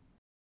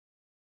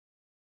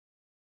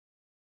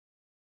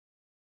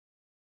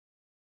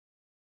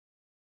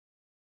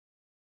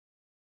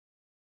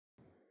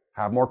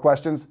 Have more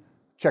questions?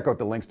 Check out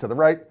the links to the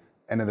right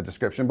and in the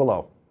description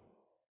below.